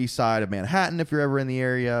on the Upper East Side of Manhattan if you're ever in the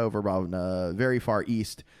area, over about very far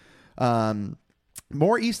east.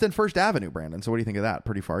 More east than First Avenue, Brandon. So what do you think of that?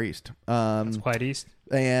 Pretty far east. That's quite east.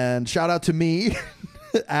 And shout out to me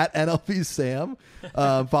at NLP Sam.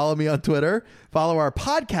 Follow me on Twitter. Follow our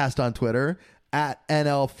podcast on Twitter at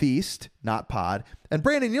NL Feast, not pod. And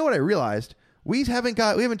Brandon, you know what I realized? We haven't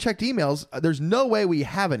checked emails. There's no way we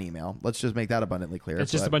have an email. Let's just make that abundantly clear.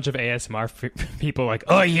 It's just a bunch of ASMR people like,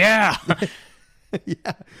 oh yeah.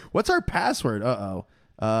 Yeah. What's our password? We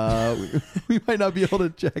might not be able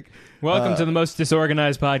to check. Welcome to the most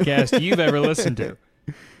disorganized podcast you've ever listened to.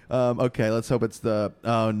 Okay, let's hope it's the.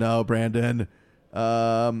 Oh no, Brandon.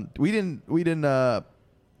 We didn't.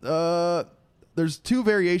 There's two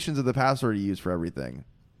variations of the password you use for everything.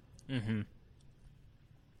 Mm-hmm.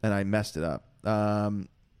 And I messed it up.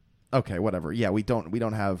 Okay, whatever. Yeah, we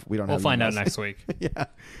don't have. We'll find out next week. Yeah.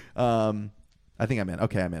 I think I'm in.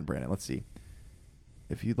 Okay, I'm in, Brandon. Let's see.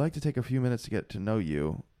 If you'd like to take a few minutes to get to know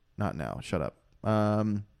you, not now. Shut up.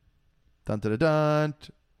 Dun dun dun dun.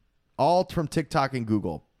 All from TikTok and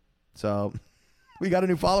Google. So we got a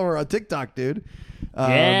new follower on TikTok, dude.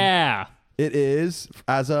 Yeah. It is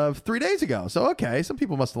as of 3 days ago. So okay, some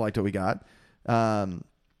people must have liked what we got.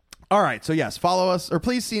 All right, so yes, follow us, or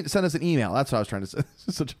please send us an email. That's what I was trying to say.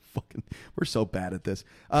 We're so bad at this.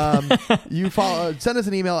 Send us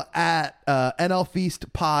an email at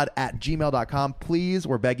nlfeastpod@gmail.com. Please,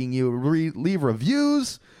 we're begging you, leave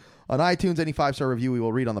reviews on iTunes. Any 5-star review we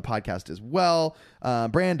will read on the podcast as well.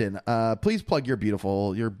 Brandon, please plug your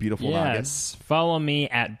beautiful noggin. Yes, follow me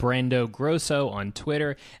at Brando Grosso on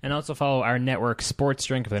Twitter, and also follow our network Sports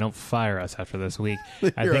Drink if they don't fire us after this week.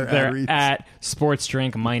 I think they're at Sports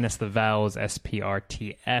Drink minus the vowels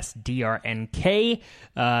SPRTSDRNK.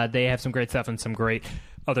 They have some great stuff and some great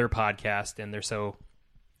other podcasts, and they're so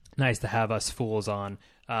nice to have us fools on.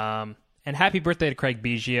 And happy birthday to Craig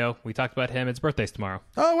Biggio. We talked about him. His birthday's tomorrow.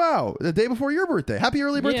 Oh, wow. The day before your birthday. Happy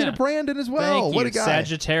early birthday to Brandon as well. Thank what you. a guy.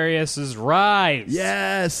 Sagittarius's rise.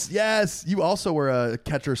 Yes. You also were a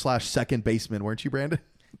catcher/second baseman, weren't you, Brandon?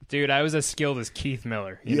 Dude, I was as skilled as Keith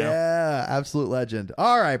Miller. You know? Absolute legend.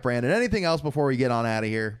 All right, Brandon. Anything else before we get on out of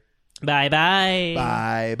here?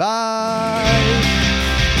 Bye-bye. Bye-bye.